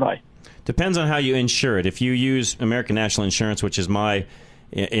settlement, aren't I? Depends on how you insure it. If you use American National Insurance, which is my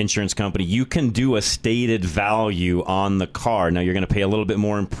insurance company, you can do a stated value on the car. Now, you're going to pay a little bit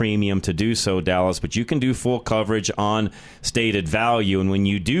more in premium to do so, Dallas, but you can do full coverage on stated value. And when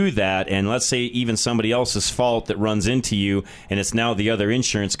you do that, and let's say even somebody else's fault that runs into you, and it's now the other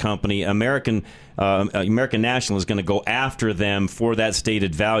insurance company, American National is going to go after them for that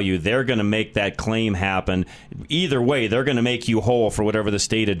stated value. They're going to make that claim happen. Either way, they're going to make you whole for whatever the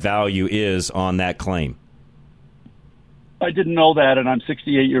stated value is on that claim. I didn't know that, and I'm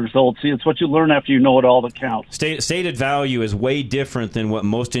 68 years old. See, it's what you learn after you know it all that counts. Stated value is way different than what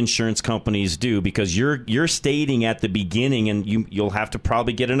most insurance companies do, because you're stating at the beginning, and you'll have to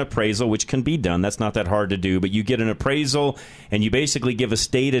probably get an appraisal, which can be done. That's not that hard to do, but you get an appraisal, and you basically give a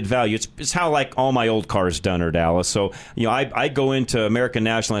stated value. It's how like all my old cars done are, Dallas. So I go into American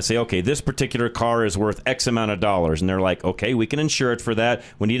National and I say, okay, this particular car is worth X amount of dollars, and they're like, okay, we can insure it for that.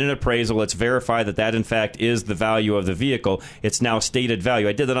 We need an appraisal. Let's verify that in fact is the value of the vehicle. It's now stated value.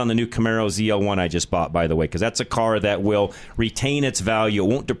 I did that on the new Camaro ZL1 I just bought, by the way, because that's a car that will retain its value. It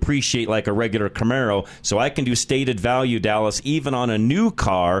won't depreciate like a regular Camaro, so I can do stated value, Dallas, even on a new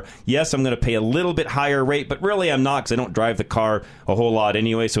car. Yes, I'm going to pay a little bit higher rate, but really I'm not, because I don't drive the car a whole lot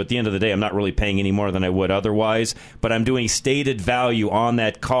anyway, so at the end of the day, I'm not really paying any more than I would otherwise, but I'm doing stated value on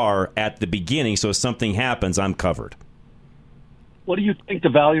that car at the beginning, so if something happens, I'm covered. What do you think the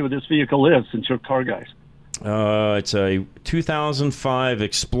value of this vehicle is, since you're car guys? It's a 2005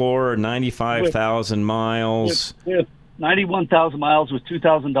 Explorer, 95,000 miles. With 91,000 miles with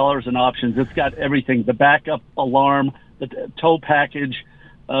 $2,000 in options. It's got everything: the backup alarm, the tow package,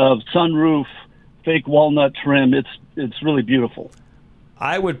 sunroof, fake walnut trim. It's really beautiful.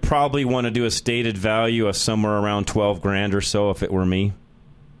 I would probably want to do a stated value of somewhere around $12,000 or so if it were me.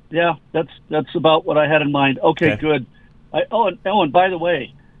 Yeah, that's about what I had in mind. Okay. Good. And by the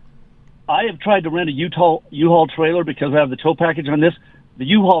way, I have tried to rent a U-Haul trailer because I have the tow package on this. The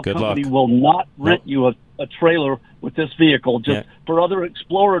U-Haul company will not rent you a trailer with this vehicle. Just for other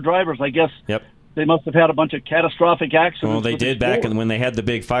Explorer drivers, I guess. Yep. They must have had a bunch of catastrophic accidents. Well, they did back when they had the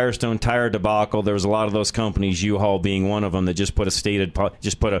big Firestone tire debacle. There was a lot of those companies, U-Haul being one of them, that just put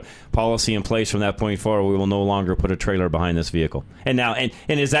a policy in place from that point forward. We will no longer put a trailer behind this vehicle. And now, and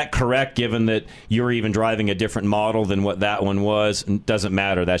is that correct? Given that you were even driving a different model than what that one was, it doesn't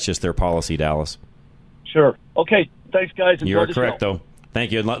matter. That's just their policy, Dallas. Sure. Okay. Thanks, guys. Enjoy You're the correct, show. though.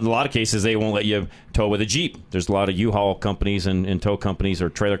 Thank you. In a lot of cases, they won't let you tow with a Jeep. There's a lot of U-Haul companies and tow companies or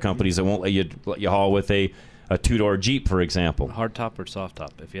trailer companies that won't let you haul with a two-door Jeep, for example. Hard top or soft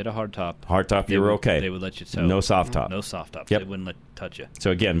top? If you had a hard top, you were okay. They would let you tow. No soft top. No soft top. Yep. They wouldn't touch you.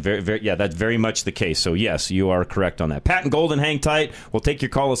 So again, that's very much the case. So yes, you are correct on that. Pat and Golden, hang tight. We'll take your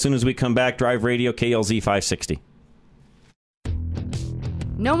call as soon as we come back. Drive Radio, KLZ 560.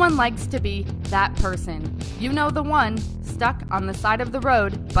 No one likes to be that person. You know the one, stuck on the side of the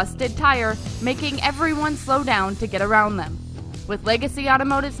road, busted tire, making everyone slow down to get around them. With Legacy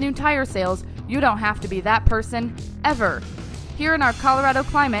Automotive's new tire sales, you don't have to be that person, ever. Here in our Colorado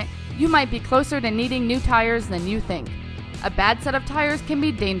climate, you might be closer to needing new tires than you think. A bad set of tires can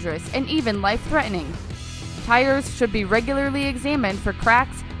be dangerous and even life-threatening. Tires should be regularly examined for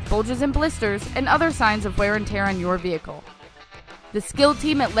cracks, bulges and blisters, and other signs of wear and tear on your vehicle. The skilled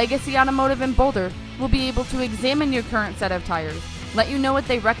team at Legacy Automotive in Boulder will be able to examine your current set of tires, let you know what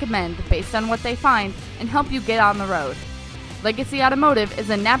they recommend based on what they find, and help you get on the road. Legacy Automotive is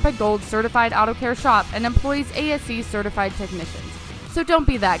a Napa Gold certified auto care shop and employs ASE certified technicians. So don't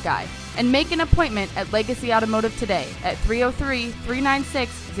be that guy, and make an appointment at Legacy Automotive today at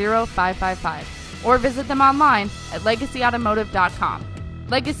 303-396-0555, or visit them online at legacyautomotive.com.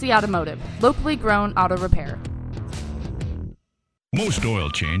 Legacy Automotive, locally grown auto repair. Most oil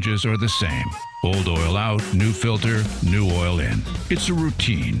changes are the same. Old oil out, new filter, new oil in. It's a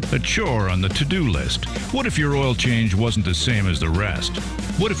routine, a chore on the to-do list. What if your oil change wasn't the same as the rest?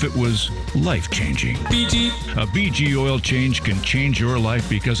 What if it was life-changing? A BG oil change can change your life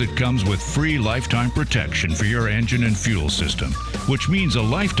because it comes with free lifetime protection for your engine and fuel system, which means a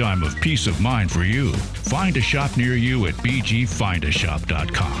lifetime of peace of mind for you. Find a shop near you at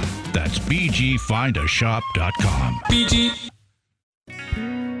bgfindashop.com. That's bgfindashop.com.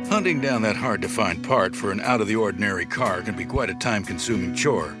 Hunting down that hard-to-find part for an out-of-the-ordinary car can be quite a time-consuming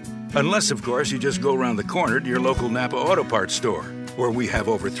chore. Unless, of course, you just go around the corner to your local Napa Auto Parts store, where we have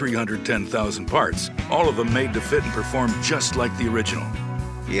over 310,000 parts, all of them made to fit and perform just like the original.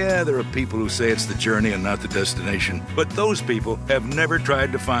 Yeah, there are people who say it's the journey and not the destination, but those people have never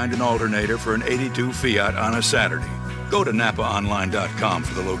tried to find an alternator for an 82 Fiat on a Saturday. Go to NapaOnline.com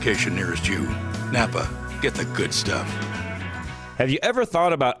for the location nearest you. Napa, get the good stuff. Have you ever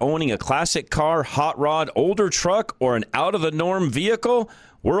thought about owning a classic car, hot rod, older truck, or an out-of-the-norm vehicle?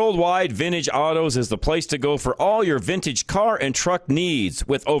 Worldwide Vintage Autos is the place to go for all your vintage car and truck needs.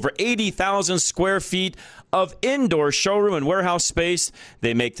 With over 80,000 square feet of indoor showroom and warehouse space,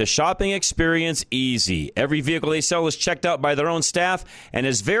 they make the shopping experience easy. Every vehicle they sell is checked out by their own staff and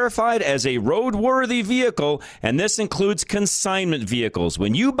is verified as a roadworthy vehicle, and this includes consignment vehicles.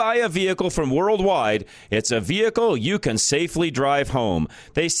 When you buy a vehicle from Worldwide, it's a vehicle you can safely drive home.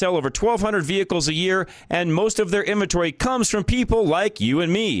 They sell over 1,200 vehicles a year, and most of their inventory comes from people like you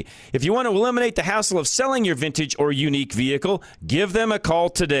and me. If you want to eliminate the hassle of selling your vintage or unique vehicle, give them a call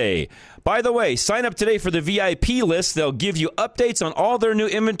today. By the way, sign up today for the VIP list. They'll give you updates on all their new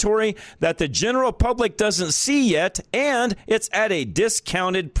inventory that the general public doesn't see yet, and it's at a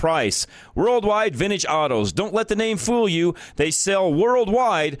discounted price. Worldwide Vintage Autos. Don't let the name fool you. They sell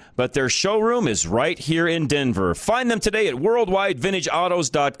worldwide, but their showroom is right here in Denver. Find them today at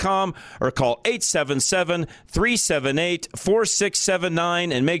worldwidevintageautos.com or call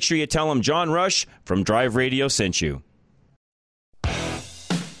 877-378-4679 and make sure you tell them John Rush from Drive Radio sent you.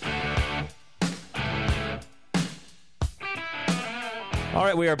 All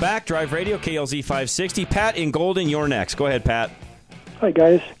right, we are back. Drive Radio, KLZ 560. Pat in Golden, you're next. Go ahead, Pat. Hi,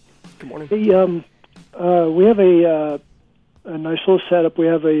 guys. Good morning. Hey, we have a nice little setup. We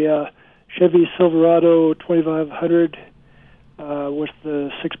have a Chevy Silverado 2500 with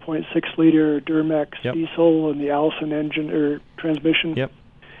the 6.6-liter Duramax diesel and the Allison engine or transmission. Yep.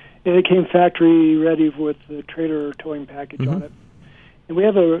 And it came factory ready with the trailer towing package on it. And we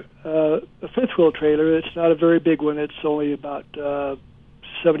have a fifth-wheel trailer. It's not a very big one. It's only about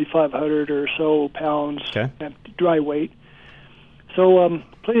 7,500 or so pounds, dry weight. So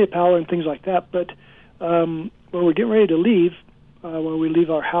plenty of power and things like that. But when we're getting ready to leave, when we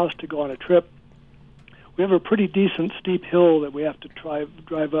leave our house to go on a trip, we have a pretty decent steep hill that we have to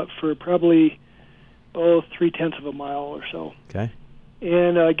drive up for probably 0.3 of a mile or so. Okay.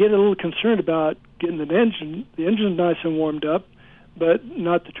 And I get a little concerned about getting the engine. The engine's nice and warmed up, but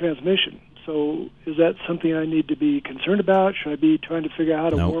not the transmission. So is that something I need to be concerned about? Should I be trying to figure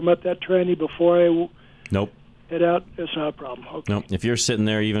out how to warm up that tranny before I head out? It's not a problem. Okay. Nope. If you're sitting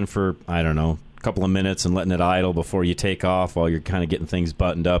there even for, I don't know, a couple of minutes and letting it idle before you take off while you're kind of getting things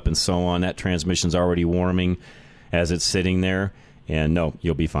buttoned up and so on, that transmission's already warming as it's sitting there. And no,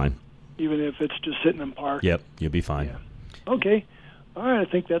 you'll be fine. Even if it's just sitting in park? Yep, you'll be fine. Yeah. Okay. All right,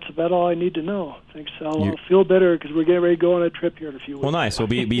 I think that's about all I need to know. Thanks. I'll feel better because we're getting ready to go on a trip here in a few weeks. Well, nice. Well,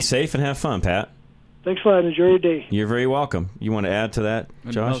 be safe and have fun, Pat. Thanks a lot. Enjoy your day. You're very welcome. You want to add to that,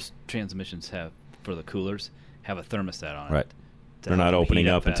 Josh? Most transmissions have, for the coolers, have a thermostat on it. Right. They're not opening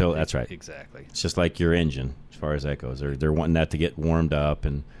up until... That's right. Exactly. It's just like your engine, as far as that goes. They're wanting that to get warmed up,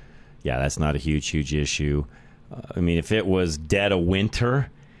 and, yeah, that's not a huge issue. I mean, if it was dead of winter...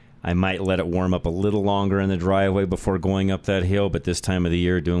 I might let it warm up a little longer in the driveway before going up that hill, but this time of the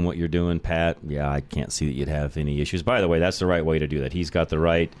year, doing what you're doing, Pat, I can't see that you'd have any issues. By the way, that's the right way to do that. He's got the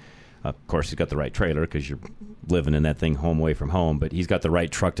right, of course, he's got the right trailer because you're living in that thing home away from home, but he's got the right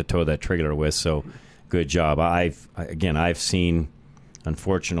truck to tow that trailer with, so good job. I've seen,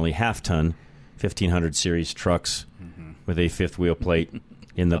 unfortunately, half-ton 1500 series trucks with a fifth-wheel plate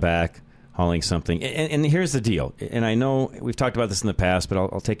in the back. Hauling something. And here's the deal. And I know we've talked about this in the past, but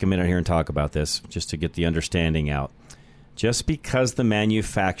I'll take a minute here and talk about this just to get the understanding out. Just because the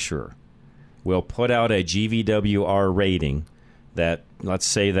manufacturer will put out a GVWR rating that, let's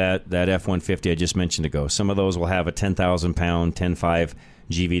say that F-150 I just mentioned ago, some of those will have a 10,000-pound, 10.5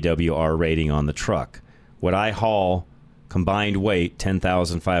 GVWR rating on the truck. Would I haul combined weight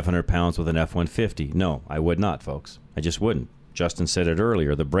 10,500 pounds with an F-150? No, I would not, folks. I just wouldn't. Justin said it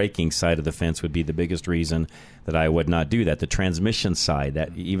earlier, the braking side of the fence would be the biggest reason that I would not do that. The transmission side,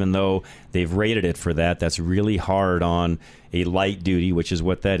 that even though they've rated it for that, that's really hard on a light duty, which is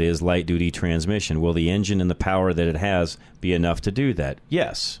what that is, light duty transmission. Will the engine and the power that it has be enough to do that?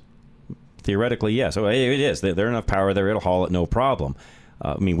 Yes. Theoretically, yes. Oh, it is. They're enough power there, it'll haul it no problem.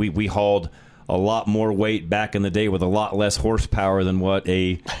 I mean, we hauled a lot more weight back in the day with a lot less horsepower than what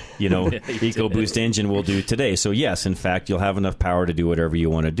a EcoBoost engine will do today. So yes, in fact, you'll have enough power to do whatever you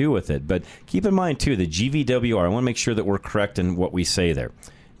want to do with it. But keep in mind too, the GVWR, I want to make sure that we're correct in what we say there.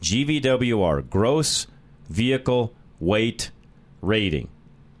 GVWR, gross vehicle weight rating,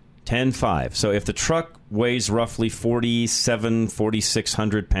 10.5. So if the truck weighs roughly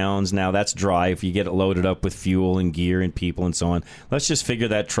 4,600 pounds, now that's dry if you get it loaded up with fuel and gear and people and so on. Let's just figure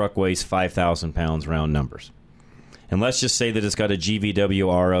that truck weighs 5,000 pounds, round numbers. And let's just say that it's got a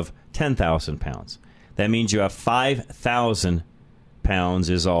GVWR of 10,000 pounds. That means you have 5,000 pounds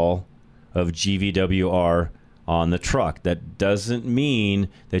is all of GVWR on the truck. That doesn't mean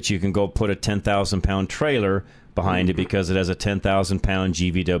that you can go put a 10,000-pound trailer behind it because it has a 10,000-pound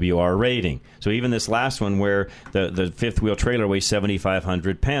GVWR rating. So even this last one where the fifth-wheel trailer weighs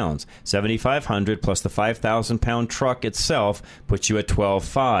 7,500 pounds, 7,500 plus the 5,000-pound truck itself puts you at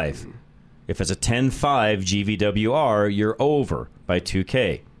 12.5. If it's a 10.5 GVWR, you're over by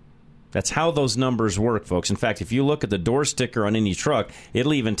 2K. That's how those numbers work, folks. In fact, if you look at the door sticker on any truck,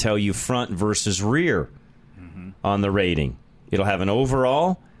 it'll even tell you front versus rear on the rating. It'll have an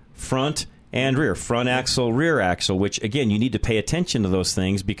overall, front, and rear. Front axle, rear axle, which, again, you need to pay attention to those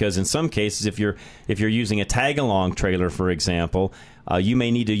things because in some cases, if you're using a tag-along trailer, for example, you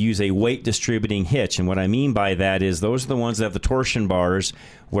may need to use a weight distributing hitch. And what I mean by that is those are the ones that have the torsion bars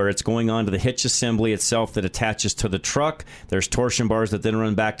where it's going on to the hitch assembly itself that attaches to the truck. There's torsion bars that then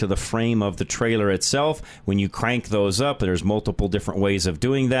run back to the frame of the trailer itself. When you crank those up, there's multiple different ways of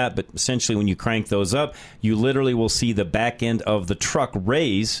doing that, but essentially when you crank those up, you literally will see the back end of the truck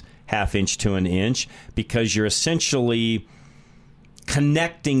raise half inch to an inch because you're essentially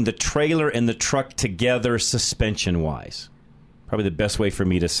connecting the trailer and the truck together suspension-wise. Probably the best way for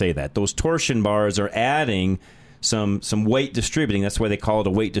me to say that. Those torsion bars are adding some weight distributing. That's why they call it a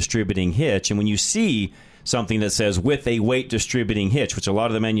weight distributing hitch. And when you see something that says with a weight distributing hitch, which a lot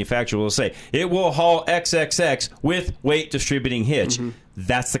of the manufacturers will say, it will haul XXX with weight distributing hitch.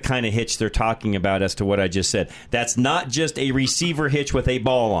 That's the kind of hitch they're talking about as to what I just said. That's not just a receiver hitch with a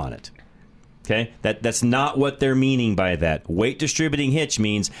ball on it. Okay? That's not what they're meaning by that. Weight distributing hitch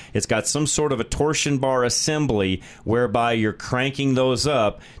means it's got some sort of a torsion bar assembly whereby you're cranking those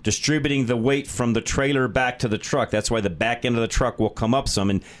up, distributing the weight from the trailer back to the truck. That's why the back end of the truck will come up some.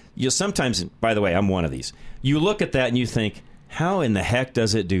 And you sometimes, by the way, I'm one of these. You look at that and you think, how in the heck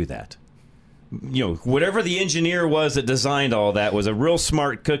does it do that? You know, whatever the engineer was that designed all that was a real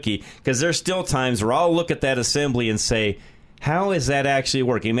smart cookie, because there's still times where I'll look at that assembly and say, how is that actually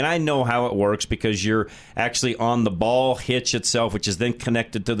working? I mean, I know how it works because you're actually on the ball hitch itself, which is then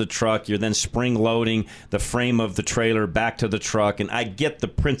connected to the truck. You're then spring loading the frame of the trailer back to the truck, and I get the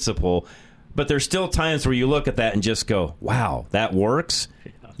principle. But there's still times where you look at that and just go, wow, that works?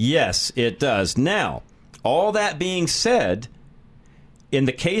 Yeah. Yes, it does. Now, all that being said, in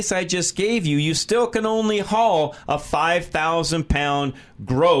the case I just gave you, you still can only haul a 5,000-pound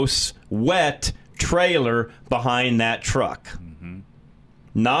gross wet trailer behind that truck.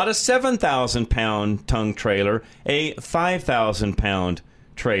 Not a 7,000-pound tongue trailer, a 5,000-pound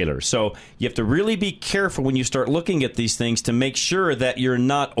trailer. So you have to really be careful when you start looking at these things to make sure that you're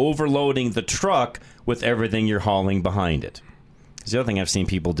not overloading the truck with everything you're hauling behind it. Because the other thing I've seen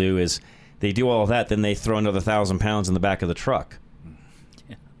people do is they do all of that, then they throw another 1,000 pounds in the back of the truck.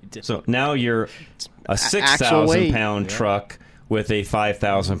 So now you're a 6,000-pound truck with a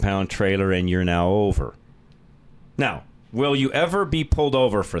 5,000-pound trailer, and you're now over. Now, will you ever be pulled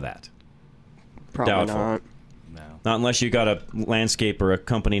over for that? Probably Doubtful. not. No. Not unless you got a landscape or a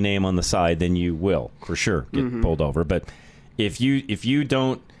company name on the side, then you will, for sure, get pulled over. But if you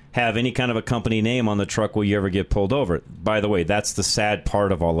don't have any kind of a company name on the truck, will you ever get pulled over? By the way, that's the sad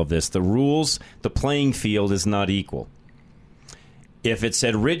part of all of this. The rules, the playing field is not equal. If it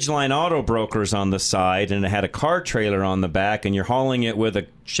said Ridgeline Auto Brokers on the side and it had a car trailer on the back and you're hauling it with a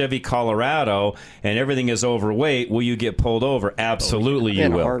Chevy Colorado and everything is overweight, will you get pulled over? Absolutely you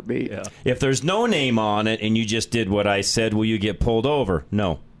will. In a heartbeat. Yeah. If there's no name on it and you just did what I said, will you get pulled over?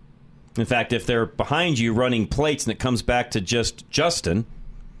 No. In fact, if they're behind you running plates and it comes back to just Justin,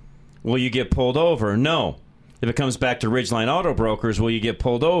 will you get pulled over? No. If it comes back to Ridgeline Auto Brokers, will you get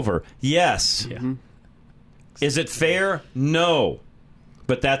pulled over? Yes. Yeah. Is it fair? No.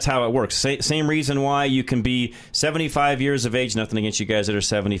 But that's how it works. Same reason why you can be 75 years of age, nothing against you guys that are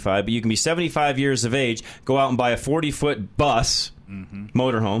 75, but you can be 75 years of age, go out and buy a 40-foot bus,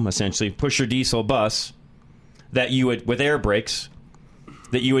 motorhome, essentially, pusher diesel bus, that you would, with air brakes,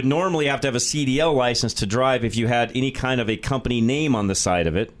 that you would normally have to have a CDL license to drive if you had any kind of a company name on the side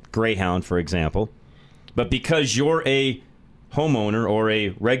of it, Greyhound, for example. But because you're a homeowner or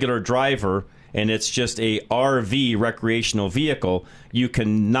a regular driver, and it's just a RV, recreational vehicle, you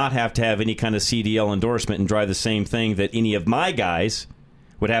cannot have to have any kind of CDL endorsement and drive the same thing that any of my guys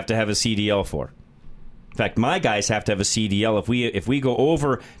would have to have a CDL for. In fact, my guys have to have a CDL. If we go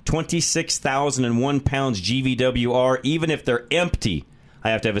over 26,001 pounds GVWR, even if they're empty,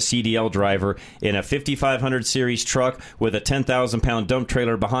 I have to have a CDL driver. In a 5500 series truck with a 10,000-pound dump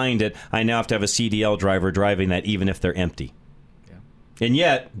trailer behind it, I now have to have a CDL driver driving that even if they're empty. And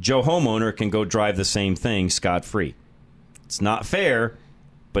yet, Joe Homeowner can go drive the same thing scot-free. It's not fair,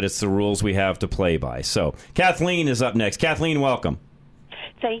 but it's the rules we have to play by. So, Kathleen is up next. Kathleen, welcome.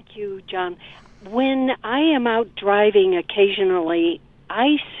 Thank you, John. when I am out driving occasionally,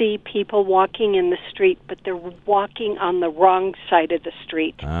 I see people walking in the street, but they're walking on the wrong side of the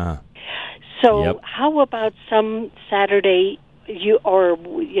street. So how about some Saturday,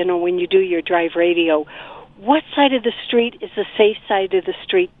 when you do your drive radio, what side of the street is the safe side of the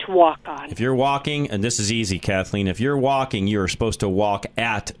street to walk on? If you're walking, and this is easy, Kathleen, if you're walking, you're supposed to walk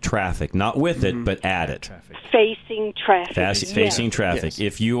at traffic, not with it, but at it. Facing traffic. Facing traffic. Yes.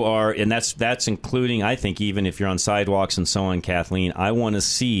 If you are, and that's including, I think, even if you're on sidewalks and so on, Kathleen, I want to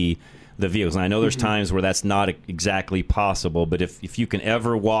see the vehicles. And I know there's times where that's not exactly possible, but if you can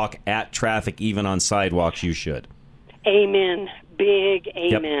ever walk at traffic, even on sidewalks, you should. Amen. Big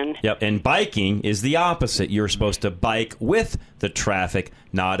amen. Yep. And biking is the opposite. You're supposed to bike with the traffic,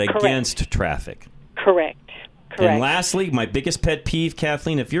 not against traffic. Correct. And lastly, my biggest pet peeve,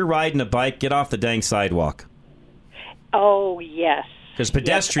 Kathleen, if you're riding a bike, get off the dang sidewalk. Oh, yes. Because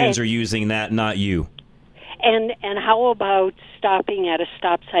pedestrians are using that, not you. And how about stopping at a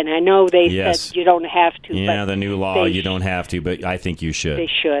stop sign? I know they said you don't have to. Yeah, but the new law, you don't have to, but I think you should. They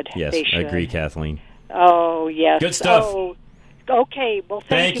should. Yes, they should. I agree, Kathleen. Oh, yes. Good stuff. Oh, okay, well,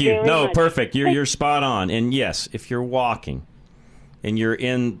 thank you very much. Perfect. You're spot on. And yes, if you're walking and you're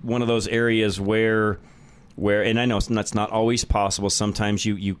in one of those areas where and I know that's not always possible. Sometimes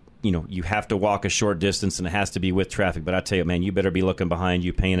you have to walk a short distance and it has to be with traffic. But I tell you, man, you better be looking behind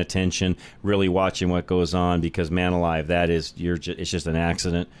you, paying attention, really watching what goes on, because, man alive, it's just an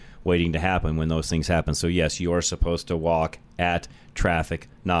accident waiting to happen when those things happen. So yes, you are supposed to walk at traffic,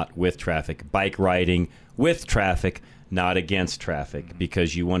 not with traffic. Bike riding with traffic, not against traffic,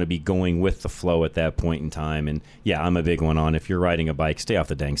 because you want to be going with the flow at that point in time. And yeah, I'm a big one on, if you're riding a bike, stay off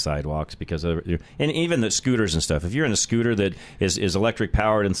the dang sidewalks, because and even the scooters and stuff. If you're in a scooter that is electric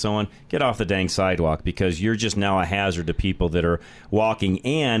powered and so on, get off the dang sidewalk, because you're just now a hazard to people that are walking,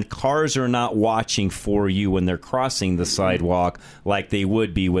 and cars are not watching for you when they're crossing the sidewalk like they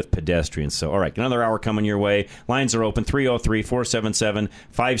would be with pedestrians. So, all right, another hour coming your way. Lines are open,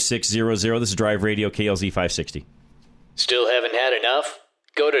 303-477-5600. This is Drive Radio, KLZ 560. Still haven't had enough?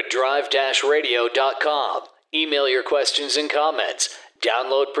 Go to drive-radio.com. Email your questions and comments.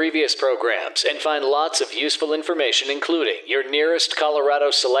 Download previous programs and find lots of useful information, including your nearest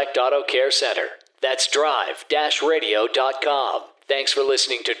Colorado Select Auto Care Center. That's drive-radio.com. Thanks for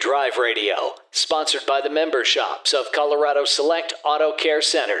listening to Drive Radio, sponsored by the member shops of Colorado Select Auto Care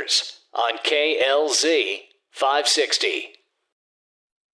Centers on KLZ 560.